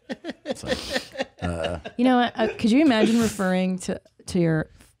 Could you imagine referring to your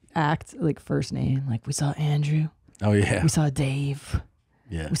act like first name? Like, we saw Andrew. Oh yeah. We saw Dave.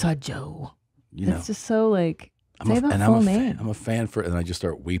 Yeah. We saw Joe. It's just so like, say the I'm full a name. I'm a fan for it, and I just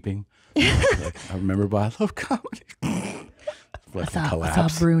start weeping. Like, I remember why I love comedy. fucking I collapse.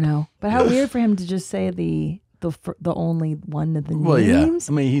 thought Bruno. But how weird for him to just say the only one of the Well, yeah. names.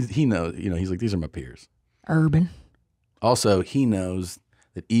 I mean, he knows. You know, he's like, these are my peers. Urban. Also, he knows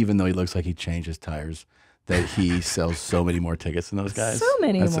that even though he looks like he changed his tires, that he sells so many more tickets than those guys. So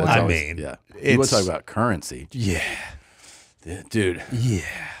many more. I I mean, yeah. You want to talk about currency? Yeah. Dude. Yeah.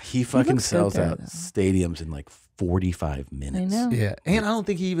 He fucking looks good sells there, out though. stadiums in like 45 minutes. I know. Yeah. And I don't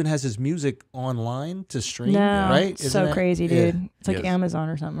think he even has his music online to stream. No, Right? it's Isn't so that- crazy, Yeah. dude. It's like Yes. Amazon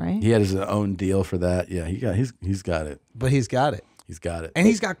or something, right? He had his own deal for that. Yeah, he's got it. But he's got it. He's got it. And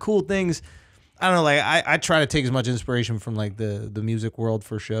he's got cool things. I don't know, like I try to take as much inspiration from like the music world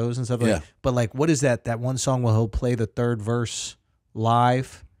for shows and stuff. Like, Yeah. But like, what is that one song where he'll play the third verse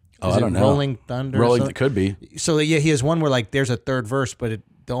live? Oh, Is I it don't know. Rolling Thunder. or Rolling, something? it could be. So yeah, he has one where like there's a third verse, but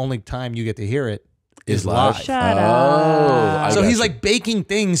the only time you get to hear it is live. live. Shut Oh, up. So got he's you. like baking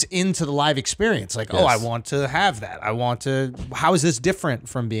things into the live experience. Like, oh, I Yes. want to have that. I want to. How is this different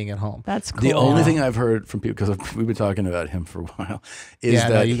from being at home? That's cool. The only thing I've heard from people, because we've been talking about him for a while, is yeah,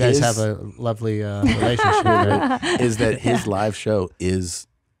 that no, you guys his- have a lovely relationship. Right? is that his live show is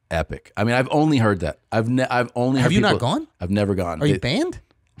epic. I mean, I've only heard that. I've only heard Have you not people- gone? I've never gone. Are you banned?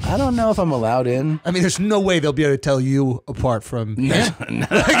 I don't know if I'm allowed in. I mean, there's no way they'll be able to tell you apart from him. No. You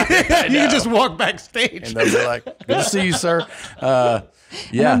can just walk backstage. And they'll be like, "Good to see you, sir."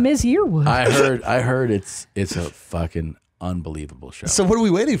 Yeah, And Ms. Earwood. I heard it's a fucking unbelievable show. So what are we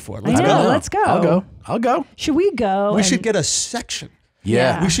waiting for? I Let's know, go. let's go. I'll go. Should we go? We and- should get a section.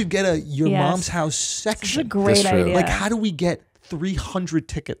 Yeah. We should get a your Yes. mom's house This section. is a great That's true. idea. Like, how do we get 300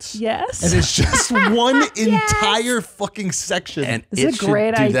 tickets? Yes. And it's just one entire fucking section. And This is it a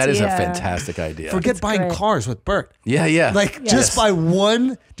great dude, that is a idea. fantastic idea. Forget buying great. cars with Bert. Yeah, yeah. Like, Yes. just buy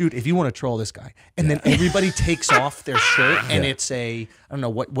one. Dude, if you want to troll this guy, and then everybody takes off their shirt, and it's a, I don't know,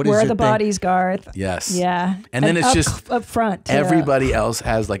 what is Where your are the thing? bodies, Garth? Yes. Yeah. And then it's up, just up front. too. everybody else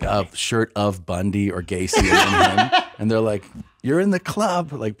has like a shirt of Bundy or Gacy and then him, and they're like, "You're in the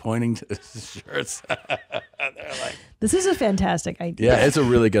club," like pointing to his shirts. They're like, This is a fantastic idea. yeah, it's a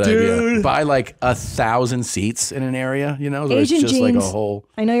really good idea. Dude. Buy like 1,000 seats in an area, you know, so it's Asian just jeans. like a whole.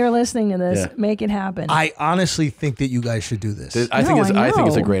 I know you're listening to this. Yeah. Make it happen. I honestly think that you guys should do this. I think I think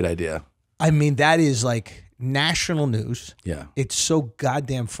it's a know. great idea. I mean, that is like national news. Yeah, It's so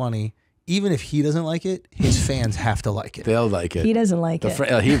goddamn funny. Even if he doesn't like it, his fans have to like it. they'll like it. he doesn't like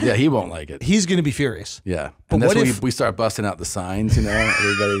it. He won't like it. He's going to be furious. Yeah, But and that's what when if- we start busting out the signs, you know,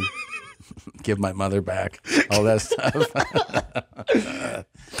 everybody. Give my mother back, all that stuff.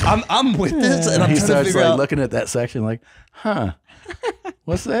 I'm with this, and I'm he trying to starts figure like out looking at that section, like, "Huh,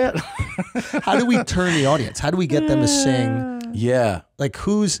 what's that?" how do we turn the audience? How do we get them to sing? Yeah, Like,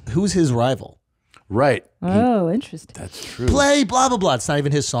 who's his rival? right. Oh, interesting. That's true. Play blah blah blah. It's not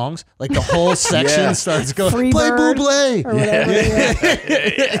even his songs. Like the whole section Yeah. starts going Free play Bird buble. or whatever.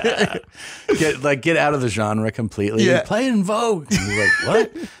 Yeah. Get out of the genre completely. Yeah. Play in Vogue. And you're like,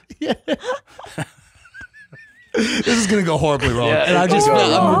 what? This is gonna go horribly wrong, Yeah, and I it's just gonna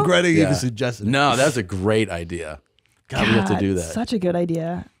go I'm wrong. regretting Yeah. even suggesting. No, that's a great idea. God, we have to do that. Such a good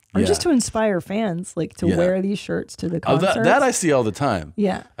idea. Or Yeah. just to inspire fans, like to Yeah. wear these shirts to the Oh, concerts. that I see all the time.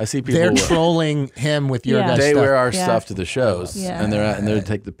 Yeah. I see people. They're trolling him with your Yeah. guys' They stuff. wear our Yeah. stuff to the shows, Yeah. and they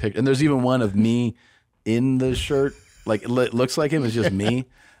take the picture. And there's even one of me in the shirt. Like it looks like him. It's just me,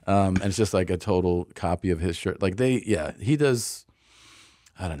 and it's just like a total copy of his shirt. Like he does.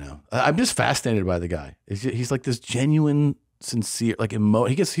 I don't know. I'm just fascinated by the guy. He's like this genuine, sincere, like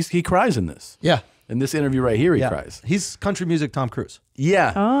he cries in this. Yeah. In this interview right here, he Yeah. cries. He's country music Tom Cruise.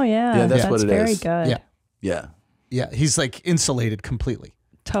 Yeah. Oh yeah. Yeah, that's what it very is. good. Yeah. Yeah. Yeah. He's like insulated completely.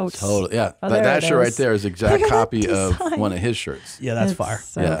 Totes. Totally. Yeah. Oh, that there it shirt right is. there is exact Look at that copy of design. one of his shirts. Yeah, that's It's fire.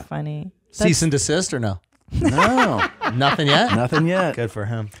 So Yeah. funny. Cease and desist or no? No. Nothing yet? Nothing yet. Good for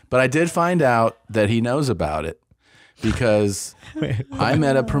him. But I did find out that he knows about it because I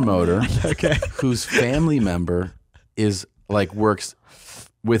met a promoter whose family member is like works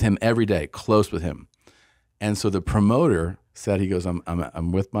with him every day, close with him. And so the promoter said, he goes,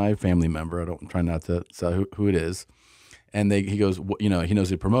 I'm with my family member. I'm trying not to say who it is. And he goes, he knows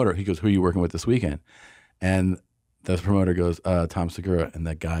the promoter. He goes, who are you working with this weekend? And the promoter goes, Tom Segura. And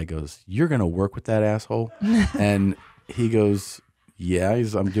that guy goes, you're going to work with that asshole? And he goes, yeah,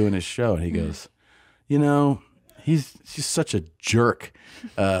 I'm doing his show. And he goes, he's such a jerk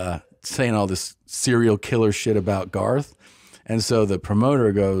saying all this serial killer shit about Garth. And so the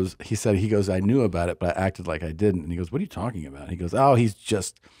promoter goes, I knew about it, but I acted like I didn't. And he goes, what are you talking about? He goes, oh, he's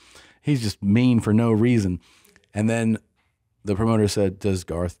just mean for no reason. And then the promoter said, does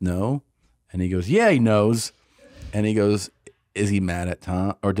Garth know? And he goes, yeah, he knows. And he goes, is he mad at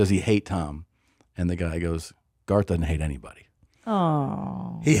Tom or does he hate Tom? And the guy goes, Garth doesn't hate anybody.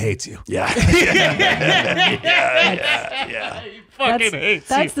 Oh. He hates you. Yeah. He fucking hates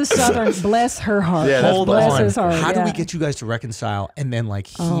you. That's the Southern. Bless her heart. Yeah, that's Hold bless on. his heart. How do yeah. we get you guys to reconcile and then like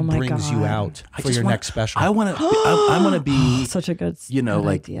he Oh my brings you God. out for your next special? I want to. I want to be Such a good, you know, good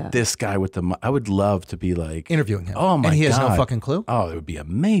like idea. this guy with the. I would love to be like interviewing him. Oh my god, and he has no fucking clue. Oh, it would be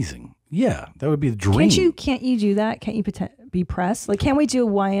amazing. Yeah, that would be the dream. Can't you do that? Can't you be press? Like, can't we do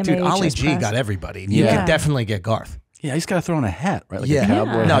a YMHS Dude, Ollie G press? got everybody. You Yeah. could definitely get Garth. Yeah, he's got to throw on a hat, right? Like Yeah. a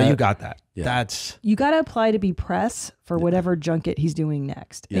cowboy No, hat. you got that. Yeah. That's You got to apply to be press for whatever junket he's doing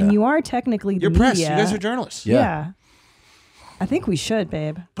next. Yeah. And you are technically the you're press. You media. guys are journalists. Yeah. I think we should,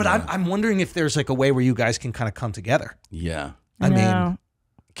 babe. But I'm wondering if there's like a way where you guys can kind of come together. Yeah. I mean, No.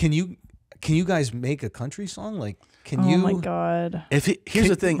 can you guys make a country song? Like, can Oh you? my God. Here's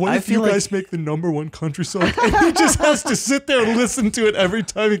the thing. What I if feel you like guys make the #1 country song and he just has to sit there and listen to it every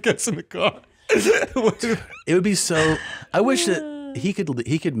time he gets in the car? it would be so. I wish that he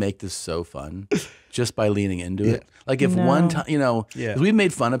could make this so fun just by leaning into it. Like if one time, you know, 'cause we've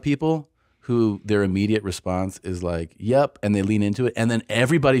made fun of people who their immediate response is like, "Yep," and they lean into it, and then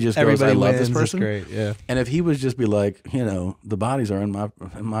everybody just goes, Everybody "I love wins, this it's person." great, yeah. And if he would just be like, you know, the bodies are in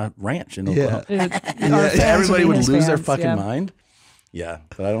my ranch in Oklahoma, Our fans everybody would would be his lose their fans, fucking yeah. mind. Yeah,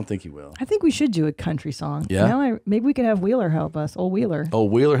 but I don't think he will. I think we should do a country song. Yeah? Now maybe we could have Wheeler help us. Old Wheeler. Oh,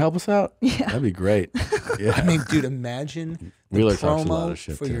 Wheeler, help us out. Yeah. That'd be great. Yeah, I mean, dude, imagine the Wheeler talks a lot promo of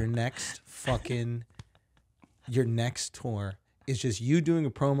shit for too. your next tour is just you doing a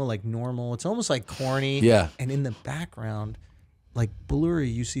promo like normal. It's almost like corny. Yeah. And in the background, like blurry,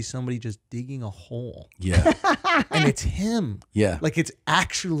 you see somebody just digging a hole. Yeah. And it's him. Yeah. Like it's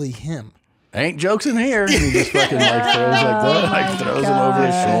actually him. Ain't jokes in here. And he just fucking like throws like that, like throws him over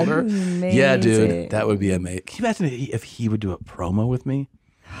his shoulder. Yeah, dude, that would be amazing. Can you imagine if he would do a promo with me?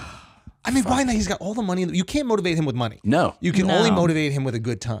 I mean, why not? He's got all the money. You can't motivate him with money. No. You can No. only motivate him with a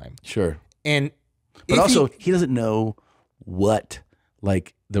good time. Sure. And But if also, he doesn't know what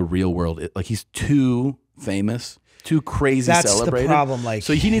like the real world is. Like he's too famous, too crazy That's the celebrated. problem, like,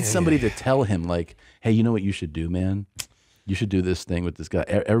 so he needs somebody to tell him like, hey, you know what you should do, man? You should do this thing with this guy.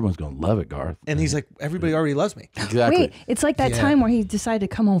 Everyone's going to love it, Garth. and he's like, everybody already loves me. Exactly. Wait, it's like that Yeah. time where he decided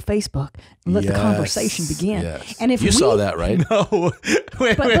to come on Facebook and let the Yes, conversation begin. yes. And if you we, saw that, right? No.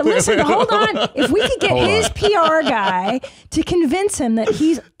 But listen, hold on. If we could get Hold his on. PR guy to convince him that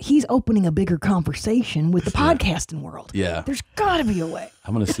he's opening a bigger conversation with the podcasting world. Yeah. There's got to be a way.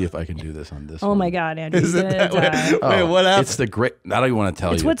 I'm going to see if I can do this on this Oh one. my God, Andrew. Is you're it gonna that die. way? Wait, what happened? It's the great. I don't even want to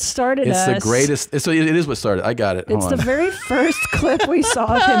tell It's you. what started It's the us. greatest. It is what started. I got it. It's Hold the on. very first clip we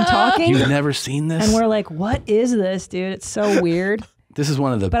saw of him talking. You've never seen this? And we're like, what is this, dude? It's so weird. This is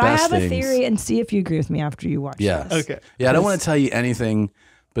one of the But I best have a things. theory and see if you agree with me after you watch Yeah. this. Okay. Yeah, I don't want to tell you anything,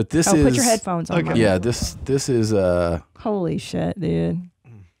 but this is. Put your headphones on. Okay. Mom. Yeah, this is Holy shit, dude.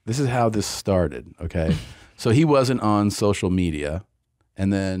 this is how this started. Okay, so he wasn't on social media,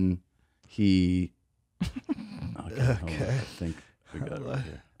 and then he. Okay. hold on. I think we got it right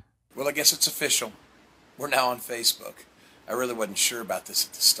here. Well, I guess it's official. We're now on Facebook. I really wasn't sure about this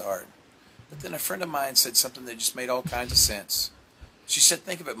at the start. But then a friend of mine said something that just made all kinds of sense. She said,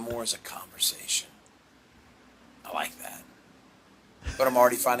 think of it more as a conversation. I like that. But I'm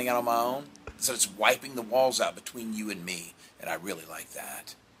already finding out on my own. So it's wiping the walls out between you and me. And I really like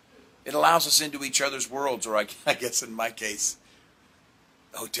that. It allows us into each other's worlds, or I guess in my case,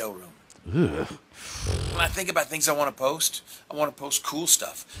 the hotel room. Ugh. When I think about things I want to post cool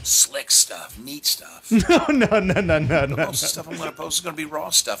stuff, slick stuff, neat stuff. No. Most of the stuff I'm going to post is going to be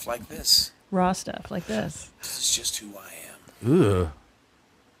raw stuff like this. Raw stuff like this. This is just who I am. Ugh.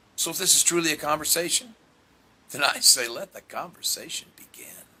 So if this is truly a conversation, then I say let the conversation begin.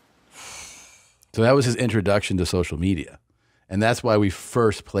 So that was his introduction to social media, and that's why we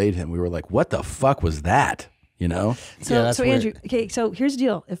first played him. We were like, "What the fuck was that?" You know? So, Yeah, that's so weird. Andrew, okay, so here's the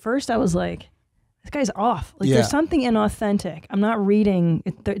deal. At first I was like, this guy's off. Like Yeah. there's something inauthentic. I'm not reading.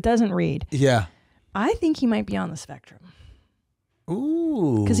 It doesn't read. Yeah. I think he might be on the spectrum.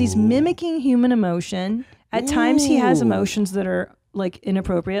 Ooh. Because he's mimicking human emotion. At times he has Ooh. emotions that are like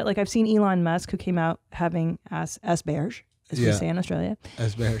inappropriate. Like I've seen Elon Musk who came out having asperge, as we Yeah. say in Australia.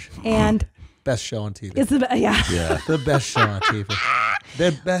 Asperge. And Best show on TV. it's the yeah. Yeah. The best show on TV.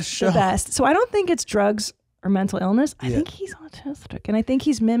 The best show. The best. So I don't think it's drugs or mental illness. I Yeah. think he's autistic. And I think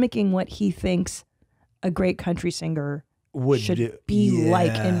he's mimicking what he thinks a great country singer should be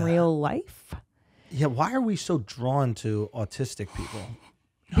like in real life. Yeah, why are we so drawn to autistic people?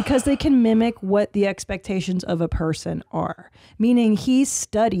 because they can mimic what the expectations of a person are. Meaning he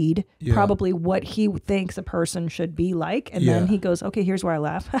studied probably what he thinks a person should be like. And then he goes, okay, here's where I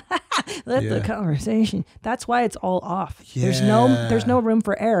laugh. Let the conversation. That's why it's all off. There's no room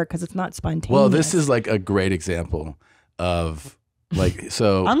for error because it's not spontaneous. Well, this is like a great example of like,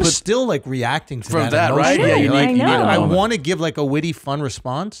 so I'm still like reacting to from that right? Yeah, you need I want to give like a witty, fun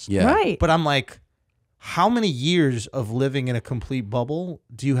response. Yeah. Right. But I'm like, how many years of living in a complete bubble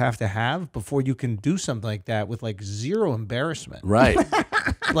do you have to have before you can do something like that with like zero embarrassment? Right.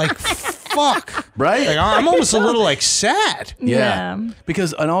 Like, fuck. Right. Like, I'm almost a little like sad. Yeah.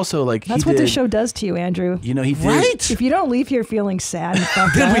 Because, and also like, that's what the show does to you, Andrew. You know, he did. Right. If you don't leave here feeling sad and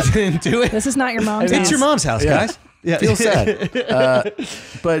fucked Then up, we didn't do it. This is not your mom's house. It's your mom's house, guys. Yeah. Feel sad.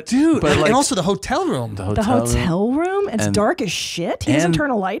 But dude, but like, and also the hotel room. The hotel room? It's And- dark as shit. He doesn't turn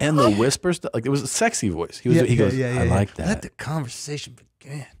a light and on. the whisper stuff, like it was a sexy voice. He goes, I like that. Let the conversation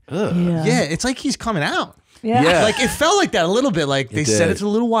begin. Ugh. Yeah, it's like he's coming out. Yeah. Like it felt like that a little bit. Like they said did. it's a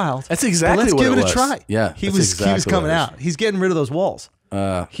little wild. That's exactly but let's what give it it was. a try. Yeah, he that's was exactly what coming it was. out. He's getting rid of those walls.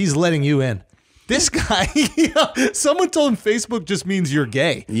 He's letting you in. This guy, someone told him Facebook just means you're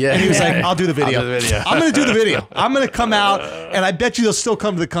gay. Yeah. And he was like, I'll do the video. I'll do the video. I'm going to do the video. I'm going to come out, and I bet you they'll still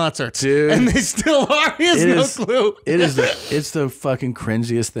come to the concerts. Dude. And they still are. He has no clue. It's the fucking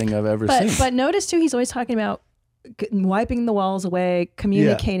cringiest thing I've ever seen. But notice too, he's always talking about wiping the walls away,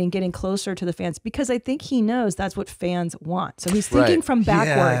 communicating, getting closer to the fans, because I think he knows that's what fans want. So he's thinking from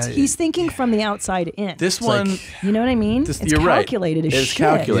backwards. Yeah. He's thinking from the outside in. This one, you know what I mean? It's you're calculated right. as It's shit.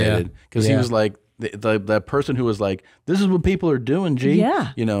 calculated because he was like the person who was like, "This is what people are doing, G."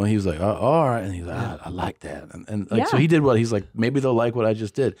 Yeah. You know, he was like, "Oh, all right," and he's like, "I like that," and like so Yeah. he did what he's like. Maybe they'll like what I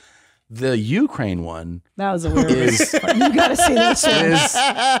just did. The Ukraine one. That was a weird one. You got to see this one.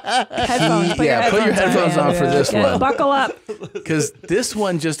 Headphones. Put your headphones on for this one. Buckle up. Because this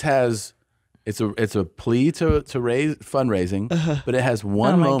one just has, it's a plea to raise fundraising, but it has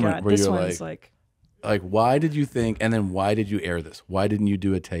one moment where this you're one's like, why did you think, and then why did you air this? Why didn't you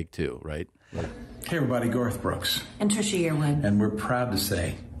do a take two, right? Like, hey everybody, Garth Brooks. And Trisha Yearwood. And we're proud to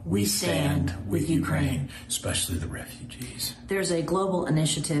say we stand with Ukraine, especially the refugees. There's a global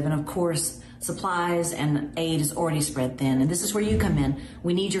initiative, and of course, supplies and aid is already spread thin. And this is where you come in.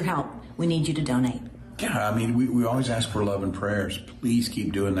 We need your help. We need you to donate. Yeah, I mean, we always ask for love and prayers. Please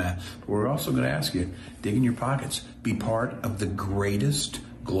keep doing that. But we're also going to ask you, dig in your pockets. Be part of the greatest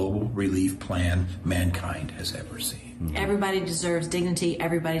global relief plan mankind has ever seen. Everybody deserves dignity.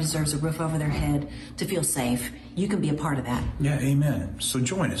 Everybody deserves a roof over their head to feel safe. You can be a part of that. Yeah, amen. So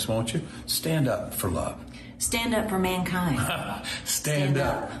join us, won't you? Stand up for love. Stand up for mankind. Stand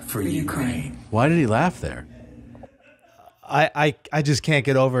up for Ukraine. Why did he laugh there? I just can't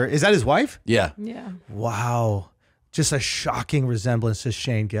get over. Is that his wife? Yeah. Yeah. Wow. Just a shocking resemblance to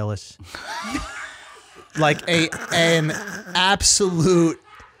Shane Gillis. Like an absolute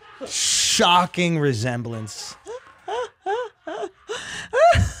shocking resemblance.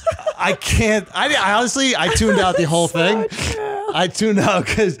 I can't. I honestly, I tuned out the whole thing. I tuned out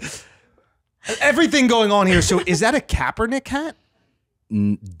because everything going on here. So is that a Kaepernick hat?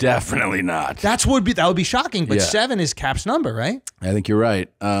 Definitely not. That would be shocking. But Yeah. 7 is Cap's number, right? I think you're right.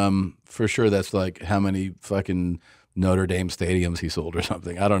 For sure, that's like how many fucking Notre Dame stadiums he sold or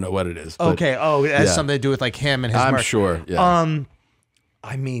something. I don't know what it is. But Okay. Oh, it has something to do with like him and his I'm merch. sure. Yeah.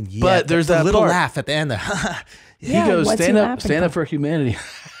 I mean, yeah. But there's the that little part. laugh at the end there. He goes, stand up for humanity,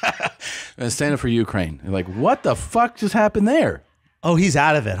 and stand up for Ukraine. You're like, what the fuck just happened there? Oh, he's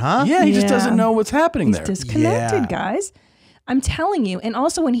out of it, huh? Yeah, he just doesn't know what's happening He's there. disconnected, guys. I'm telling you. And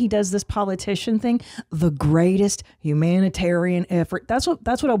also when he does this politician thing, the greatest humanitarian effort. That's what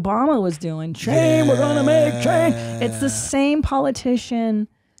Obama was doing. Change, we're gonna make change. It's the same politician.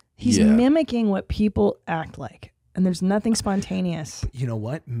 He's mimicking what people act like. And there's nothing spontaneous. You know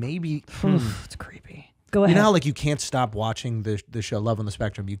what? Maybe It's creepy. Go ahead. You know how like you can't stop watching the show Love on the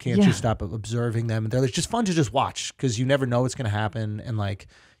Spectrum. You can't just stop observing them. They're just fun to just watch because you never know what's going to happen, and like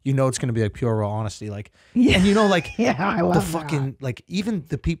you know it's going to be like pure raw honesty. Like and you know like I love the fucking like even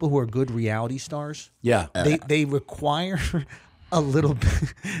the people who are good reality stars. Yeah, they require a little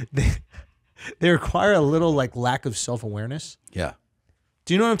bit. They require a little like lack of self-awareness. Yeah.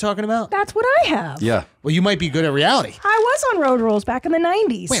 Do you know what I'm talking about? That's what I have. Yeah. Well, you might be good at reality. I was on Road Rules back in the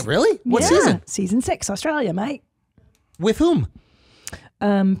 90s. Wait, really? What season? Season 6, Australia, mate. With whom?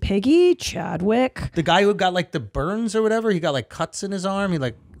 Piggy, Chadwick. The guy who got like the burns or whatever. He got like cuts in his arm. He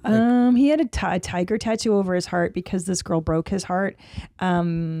he had a tiger tattoo over his heart because this girl broke his heart.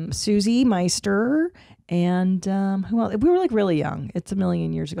 Susie Meister And who else? We were like really young. It's a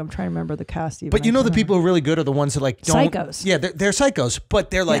million years ago. I'm trying to remember the cast. But you know, the people who are really good are the ones that like don't. Psychos. Yeah, they're psychos,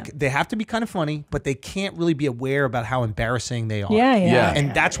 but they're like they have to be kind of funny, but they can't really be aware about how embarrassing they are. Yeah.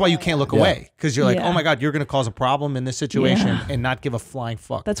 And that's why you can't look away, because you're like, oh my god, you're going to cause a problem in this situation and not give a flying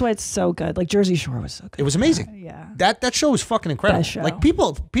fuck. That's why it's so good. Like Jersey Shore was so good. It was amazing. Yeah. That show was fucking incredible. Best show. Like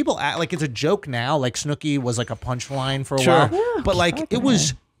people act like it's a joke now. Like Snooki was like a punchline for a Sure. while, Yeah, but like it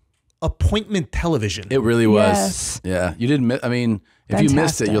was appointment television. It really was. Yes. Yeah. You didn't miss, I mean, if you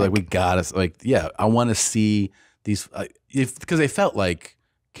missed it, you're like, we gotta, like, yeah, I want to see these, because they felt like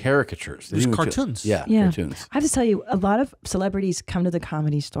caricatures. It was cartoons. Cartoons. I have to tell you, a lot of celebrities come to the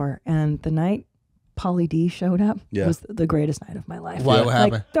Comedy Store, and the night Pauly D showed up was the greatest night of my life. Why? What Like,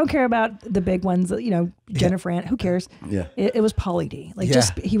 happened? don't care about the big ones, you know, Jennifer Aniston, who cares? Yeah. It was Pauly D. Like,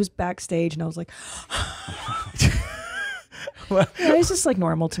 just, he was backstage, and I was like, it's just like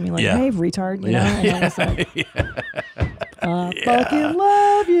normal to me. Like, hey, retard, you know? And I was like, I fucking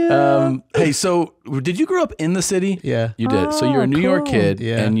love you. Hey, so did you grow up in the city? Yeah. You did. So you're a New York cool. kid,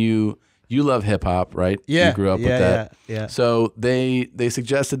 Yeah. and you love hip hop, right? Yeah. You grew up with that. Yeah. So they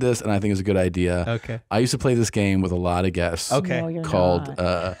suggested this, and I think it's a good idea. Okay. I used to play this game with a lot of guests. Okay. No, you're Called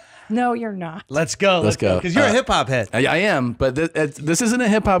not. No, you're not. Let's go. Let's go. Because you're a hip hop head. I am, but this isn't a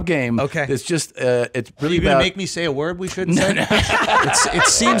hip hop game. Okay. It's just it's really You're gonna about make me say a word we shouldn't say. It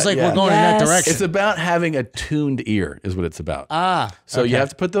seems like we're going in that direction. It's about having a tuned ear, is what it's about. So okay. you have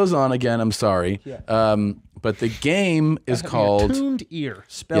to put those on again. I'm sorry. Yeah. But the game is Having a called tuned ear,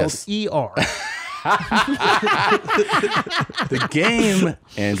 spelled E-R. The game,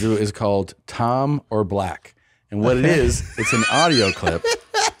 Andrew, is called Tom or Black, and what it is, it's an audio clip,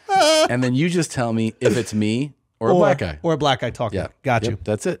 and then you just tell me if it's me or a black guy. Or a black guy talking. Yeah, Got you.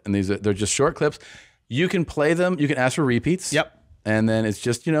 That's it. And they're just short clips. You can play them. You can ask for repeats. Yep. And then it's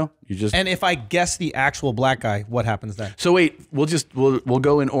just, you just. And if I guess the actual black guy, what happens then? So wait, we'll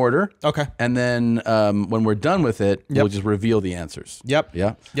go in order. Okay. And then when we're done with it, we'll just reveal the answers. Yep.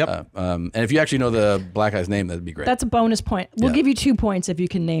 Yeah. Yep. And if you actually know the black guy's name, that'd be great. That's a bonus point. We'll give you 2 points if you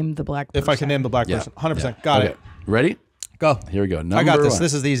can name the black person. If I can name the black person. 100%. Got it. Ready? Go. Here we go. I got this. One.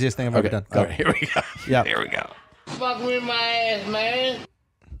 This is the easiest thing I've ever done. Go. All right, here we go. Yeah. Here we go. Fuck with my ass, man.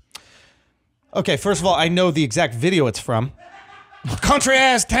 Okay, first of all, I know the exact video it's from. Country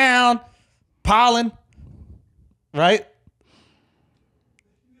ass town, pollen, right?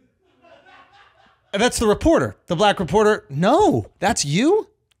 And that's the reporter, the black reporter. No, that's you?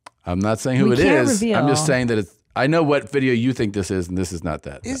 I'm not saying who We it can't is. reveal. I'm just saying that it's. I know what video you think this is, and this is not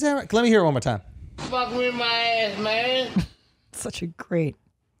that. Is that right? Let me hear it one more time. Fuck with my ass, man. Such a great.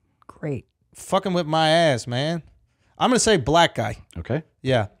 Fucking with my ass, man. I'm going to say black guy. Okay.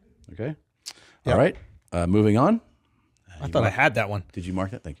 Yeah. Okay. Yep. All right. Moving on. I thought I had that one. Did you mark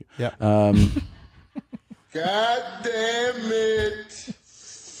that? Thank you. Yeah. God damn it.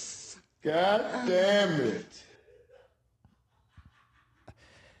 God damn it.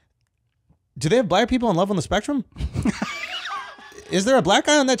 Do they have black people on Love on the Spectrum? Is there a black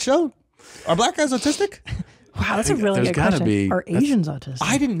guy on that show? Are black guys autistic? Wow, that's a really good gotta question. be. Are Asians autistic?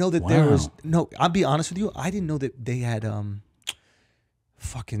 I didn't know that there was no. I'll be honest with you. I didn't know that they had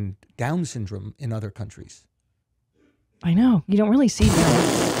fucking Down syndrome in other countries. I know. You don't really see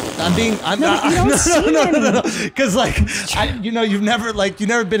that. No. Because you've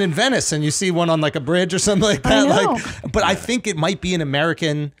never been in Venice and you see one on like a bridge or something like that. I know. But I think it might be an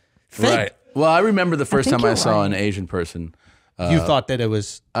American thing. Right. Well, I remember the first think time I you're saw right. an Asian person. You thought that it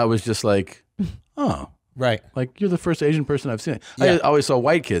was I was just like, oh. right. Like, you're the first Asian person I've seen. Yeah. I always saw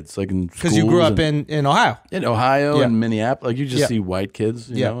white kids, like in Because you grew up in Ohio. In Ohio Yeah. and Minneapolis. Like, you just Yeah. see white kids,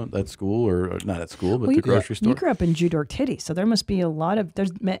 you know, at school, or not at school, but Well, the grocery store. You grew up in Jew York Titty, so there must be a lot of.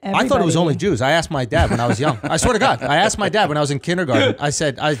 I thought it was only Jews. I asked my dad when I was young. I swear to God. I asked my dad when I was in kindergarten. I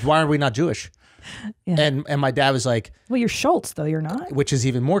said, why are we not Jewish? Yeah. And my dad was like, Well, you're Schulz, though. You're not. which is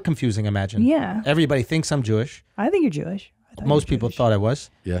even more confusing, imagine. Yeah. Everybody thinks I'm Jewish. I think you're Jewish. Most people thought I was.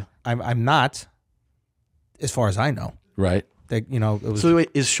 Yeah. I'm not, as far as I know. Right. It was. So wait,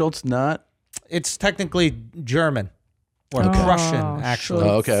 is Schulz not? It's technically German or Prussian, actually.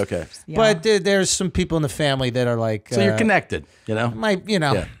 Oh, okay. Yeah. But there's some people in the family that are like. So you're connected, you know?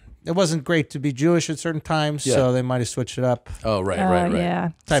 Yeah. It wasn't great to be Jewish at certain times, so they might have switched it up. Oh, right. Yeah.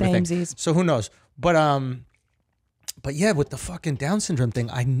 Type of thing. Samesies. So who knows? But yeah, with the fucking Down syndrome thing,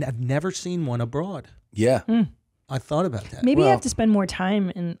 I've never seen one abroad. Yeah. I thought about that. Maybe you have to spend more time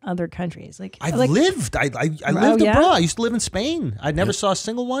in other countries. I lived. I lived abroad. I used to live in Spain. I never saw a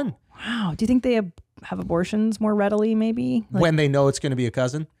single one. Wow. Do you think they have abortions more readily? Maybe when they know it's going to be a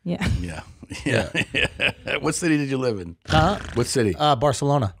cousin. Yeah. Yeah. What city did you live in? What city?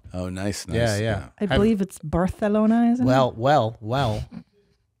 Barcelona. Oh, nice. Yeah. I believe it's Barcelona, isn't it? Well.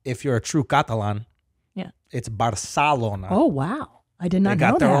 If you're a true Catalan, Yeah. it's Barcelona. Oh, wow. I did not They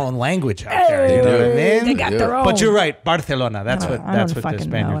got know their that. own language out there. You know what I mean? They got their own. But you're right, Barcelona. That's I what don't the fucking know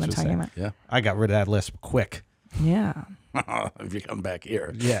Spaniards what I'm would talking say. about. Yeah. I got rid of that list quick. Yeah. If you come back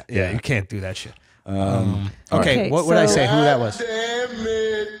here. Yeah, you can't do that shit. Okay, Okay, what would I say? Who that was? Damn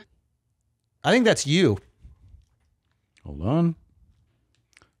it. I think that's you. Hold on.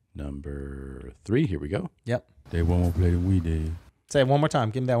 Number 3. Here we go. Yep. They won't play the we day. Say it one more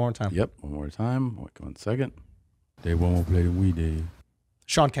time. Give me that one more time. Yep. One more time. Wait, 1 second. They won't play the we day.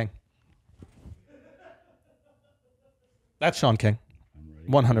 Sean King. That's Sean King.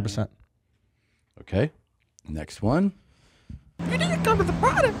 100%. Okay. Next one. You didn't come to the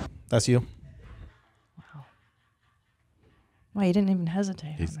party. That's you. Wow, you didn't even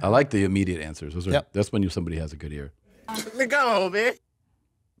hesitate. I like the immediate answers. Those are, Yep. That's when somebody has a good ear. Look on, man.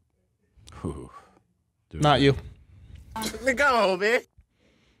 Whew. Not you. Look on, man.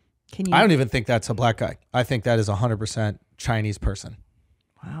 Can you? I don't even think that's a black guy. I think that is 100% Chinese person.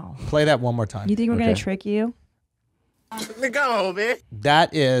 Wow. Play that one more time. You think we're gonna trick you? Look on, man.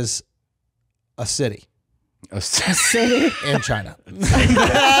 That is a city. A city in China.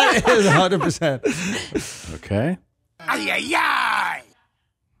 That is 100%. Okay. Ay, ay, ay.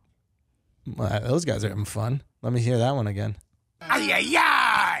 Well, those guys are having fun. Let me hear that one again. Ay, ay,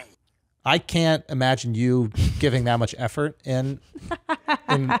 ay. I can't imagine you giving that much effort in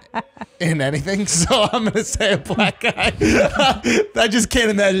anything, so I'm going to say a black guy. I just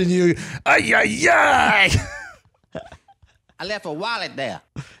can't imagine you. Ay, ay, ay. I left a wallet there.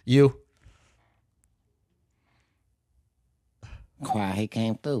 You. Cry, he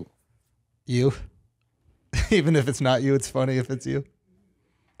came through. You. Even if it's not you, it's funny if it's you.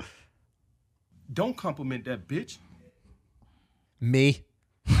 Don't compliment that bitch. Me.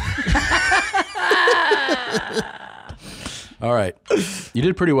 All right. You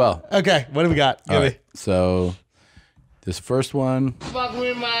did pretty well. Okay, what do we got? All right. So this first one Fuck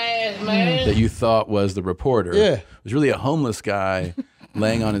with my ass, man. that you thought was the reporter Yeah. was really a homeless guy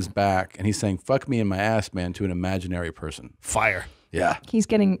laying on his back, and he's saying, fuck me in my ass, man, to an imaginary person. Fire. Yeah. He's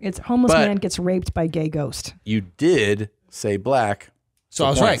getting. It's homeless But- man gets raped by gay ghost. You did say black. So I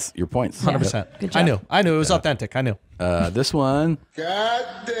was points. right. Your points. 100%. Yep. Good I job. knew. It was authentic. I knew. This one, God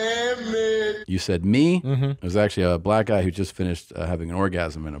damn it. you said me. Mm-hmm. It was actually a black guy who just finished having an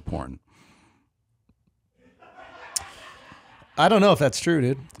orgasm in a porn. I don't know if that's true,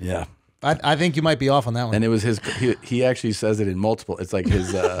 dude. Yeah. I think you might be off on that one. And it was his, he actually says it in multiple, it's like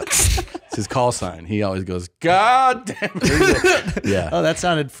his, it's his call sign. He always goes, God damn it. Yeah. Oh, that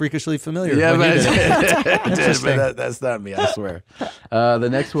sounded freakishly familiar. Yeah, when but, you did it. it did, Interesting. but that's not me, I swear. The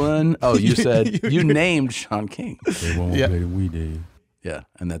next one, oh, you said, you named Sean King. They won't Yeah. play the we did. Yeah,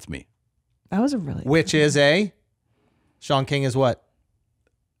 and that's me. That was a really. Which is a Sean King is what?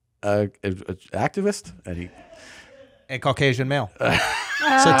 Activist? And he, A Caucasian male.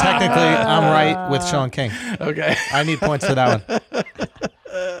 So technically, I'm right with Sean King. Okay. I need points for that one.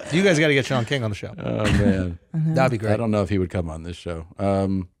 You guys got to get Sean King on the show. Oh, man. That'd be great. I don't know if he would come on this show.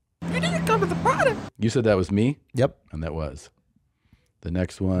 You didn't come to the party. You said that was me? Yep. And that was. The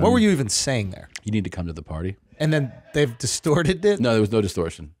next one. What were you even saying there? You need to come to the party. And then they've distorted it? No, there was no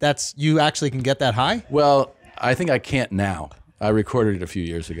distortion. That's, you actually can get that high? Well, I think I can't now. I recorded it a few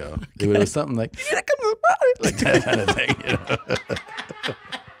years ago. It was something like, you need to come to the party. Like that kind of thing, you know?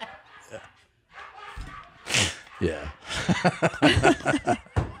 Yeah.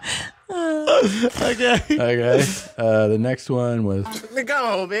 Okay. Okay. The next one was. Look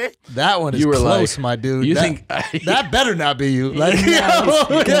on, man. That one is You were close, like- my dude. you that, think- that better not be you. Like,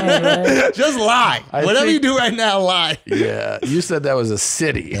 right. just lie. I Whatever think- you do right now, lie. Yeah. You said that was a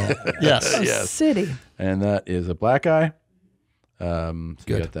city. Yes. Yes. City. And that is a black guy. So you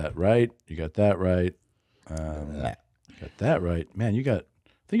Good. got that right. You got that right. You got that right. Man, I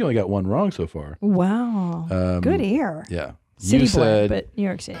think you only got one wrong so far. Wow. Good ear. Yeah. City you boy, said but New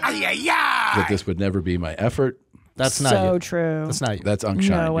York City. Ay, ay, ay. that this would never be my effort. That's not so you. true. That's not you. That's Unshine.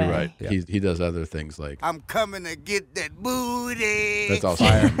 No way. You're right. Yeah. He does other things like I'm coming to get that booty. that's also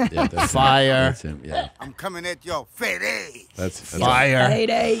him. Yeah, that's Fire. Him. That's him. Yeah, I'm coming at your fat ass. that's Fire.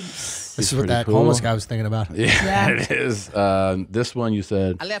 Payday. This is what pretty that cool. homeless guy was thinking about. Yeah, it is. This one you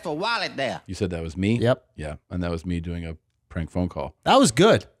said I left a wallet there. you said that was me. Yep. Yeah, and that was me doing a prank phone call. That was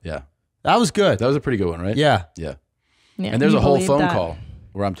good. Yeah, That was good. that was a pretty good one, right? Yeah. Yeah. Yeah, And there's you a whole believe phone that. call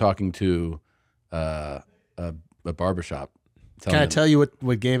where I'm talking to a barbershop. Can I tell you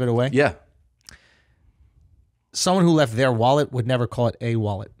what gave it away? Yeah. Someone who left their wallet would never call it a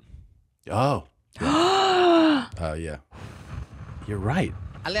wallet. Oh. Yeah. Yeah. You're right.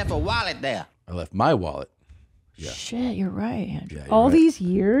 I left a wallet there. I left my wallet. Yeah. Shit, you're right, Andrew. Yeah, you're All right. these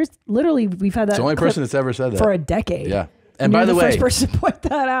years, literally, we've had that. It's the only clip person that's ever said that. for a decade. Yeah. And by you're the way, first person to point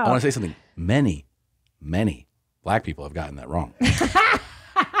that out. I want to say something. Many black people have gotten that wrong.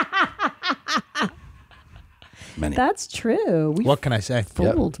 Many. That's true. We've What can I say?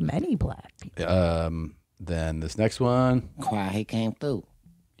 fooled many black people. Then this next one. Quiet, he came through.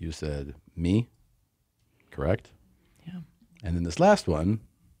 You said me. Correct? Yeah. And then this last one.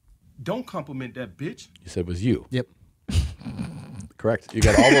 Don't compliment that bitch. You said was you. Yep. Correct. You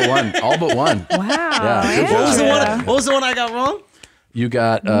got all but one. All but one. Wow. Yeah. Good job. What was the one I got wrong? You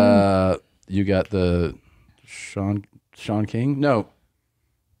got the Sean King. No.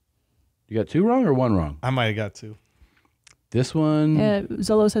 You got 2 wrong or 1 wrong? I might have got 2. This one.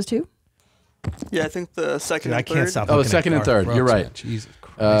 Zolo says 2. Yeah, I think the second Dude, and I can't third. stop. Oh, looking second at and Garth third. Brooks, You're right. man. Jesus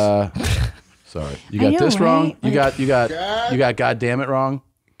Christ. Sorry. You I got know, this wrong. right? You got God damn it wrong.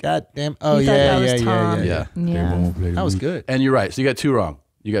 God damn. Oh You thought yeah, that was yeah, Tom. yeah. Yeah. That was good. And you're right. So you got 2 wrong.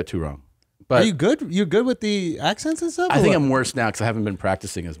 But Are you good? You're good with the accents and stuff? I or think what? I'm worse now because I haven't been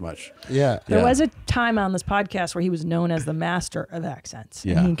practicing as much. Yeah. There was a time on this podcast where he was known as the master of accents.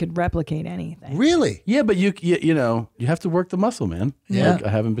 Yeah. And he could replicate anything. Really? Yeah, but you know you have to work the muscle, man. Yeah. Like, I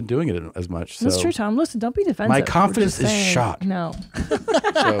haven't been doing it as much. So. That's true, Tom. Listen, don't be defensive. My We're confidence just is saying, shot. No.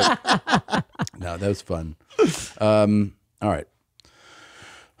 So, no, that was fun. All right.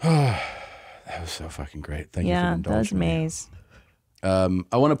 That was so fucking great. Thank you for Yeah, indulging that was me. maze.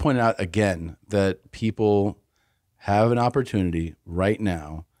 I want to point out again that people have an opportunity right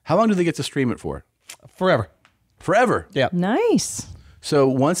now. How long do they get to stream it for? Forever. Forever. Yeah. Nice. So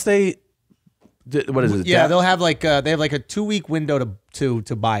once they, what is it? Yeah, they'll have like a 2-week window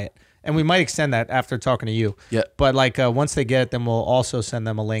to buy it, and we might extend that after talking to you. Yeah. But like once they get it, then we'll also send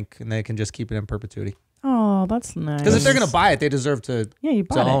them a link, and they can just keep it in perpetuity. Oh, that's nice. Because if they're gonna buy it, they deserve to you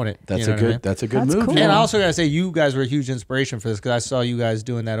bought own it. That's You know a what I mean? good. That's a good That's move. cool. And I also gotta say, you guys were a huge inspiration for this because I saw you guys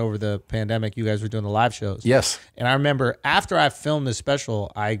doing that over the pandemic. You guys were doing the live shows. Yes. And I remember after I filmed this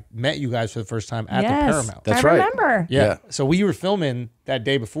special, I met you guys for the first time at the Paramount. That's I right. remember. Yeah. So we were filming that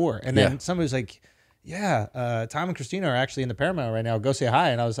day before, and then Yeah. somebody was like, "Yeah, Tom and Christina are actually in the Paramount right now. Go say hi."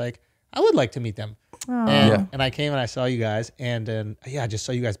 And I was like, "I would like to meet them." Aw. And I came and I saw you guys, and then I just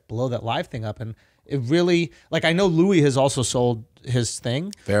saw you guys blow that live thing up, and it really like I know Louis has also sold his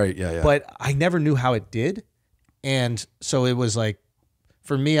thing, Yeah. but I never knew how it did, and so it was like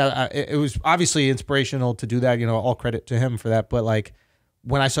for me, it was obviously inspirational to do that. You know, all credit to him for that. But like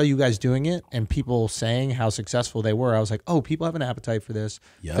when I saw you guys doing it and people saying how successful they were, I was like, oh, people have an appetite for this.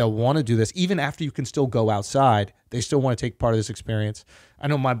 Yep. They'll want to do this even after you can still go outside. They still want to take part of this experience. I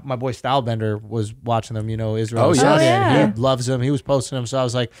know my boy Stylebender was watching them. You know, Israel. Oh, Sunday, yeah. and he loves them. He was posting them. So I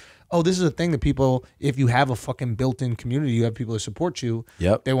was like, oh, this is a thing that people, if you have a fucking built-in community, you have people that support you.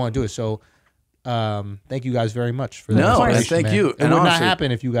 Yep. They want to do it. So thank you guys very much for that. No, inspiration, thank man. you. It And would not honestly-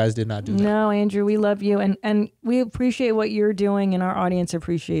 happen if you guys did not do that. No, Andrew, we love you, and we appreciate what you're doing, and our audience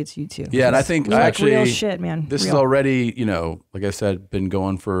appreciates you too. Yeah, and I think we like actually real shit, man. This Real. is already, like I said, been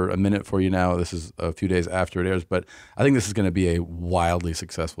going for a minute for you now. This is a few days after it airs, but I think this is going to be a wildly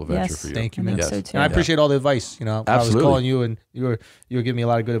successful venture Yes, for you. Thank you, I man. think so too. And I appreciate all the advice. You know, I was Absolutely. calling you, and you were giving me a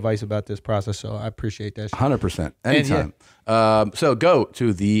lot of good advice about this process. So I appreciate that. Shit. 100%. And Anytime. So go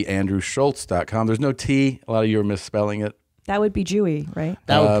to theandrewschultz.com. There's no T. A lot of you are misspelling it. That would be Jewy, right?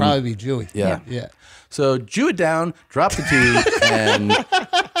 That would probably be Julie. Yeah. So Jew it down, drop the T, and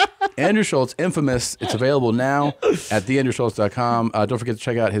Andrew Schulz, infamous. It's available now at theandrewschultz.com. Don't forget to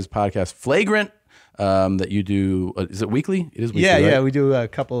check out his podcast, Flagrant, that you do. Is it weekly? It is weekly, Yeah, right? we do a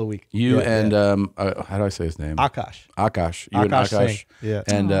couple a week. You Yeah, and yeah. how do I say his name? Akash. You and Akash Akash. Singh. Yeah.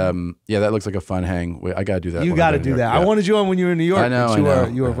 And that looks like a fun hang. I gotta do that. You when I got go to New do York. that. Yeah. I wanted you on when you were in New York. I know.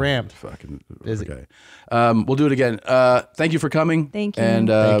 but you were rammed. Fucking busy. Okay. We'll do it again. Thank you for coming. Thank you. And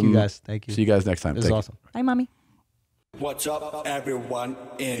Thank you guys. Thank you. See you guys next time. This is Thank you. awesome. Hi, mommy. What's up, everyone?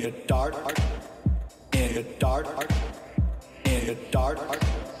 In the dark, in the dark, in the dark,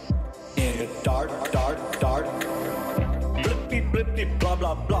 in the dark, dark, dark. Blippy, blippy, blah,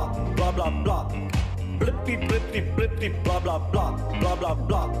 blah, blah, blah, blah, blah. Blippy, blippy, blippy, blah, blah, blah, blah, blah,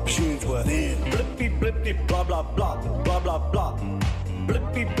 blah. Machines within. Blippy, blippy, blah, blah, blah, blah, blah, blah.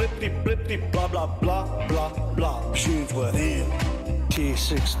 Blippy, blippy, blippy, blah, blah, blah, blah, blah. Machines within.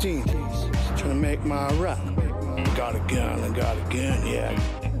 T16, trying to make my rock. Got a gun, yeah.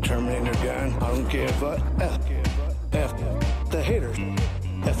 Terminator gun, I don't give a F the haters,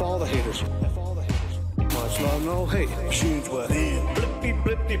 F all the haters. Much love, no hate. Machines within. Blippy,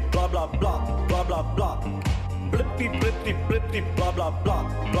 blippy, blah, blah, blah, blah, blah, blah. Blippy, blippy, blippy, blah, blah,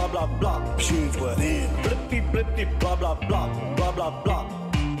 blah, blah, blah, blah. Machines within. Blippy, blippy, blah, blah, blah, blah, blah, blah.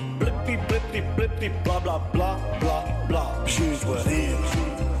 Blippy, blippy, blippy, blah, blah, blah, blah, blah. Shoes were in.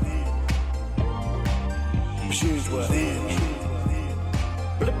 Shoes were in.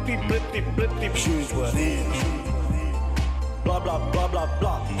 Blippy, blippy, blippy, shoes were in. Blah, blah, blah, blah,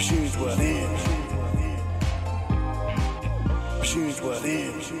 blah. Shoes were in. Shoes were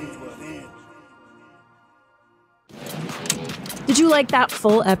in. Did you like that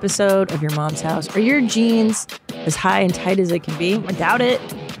full episode of Your Mom's House? Are your jeans as high and tight as it can be? I doubt it.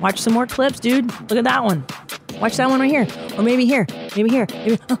 Watch some more clips, dude. Look at that one. Watch that one right here. Or maybe here. Maybe here.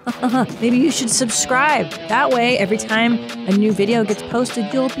 Maybe you should subscribe. That way, every time a new video gets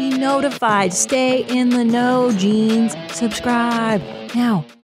posted, you'll be notified. Stay in the know, jeans. Subscribe now.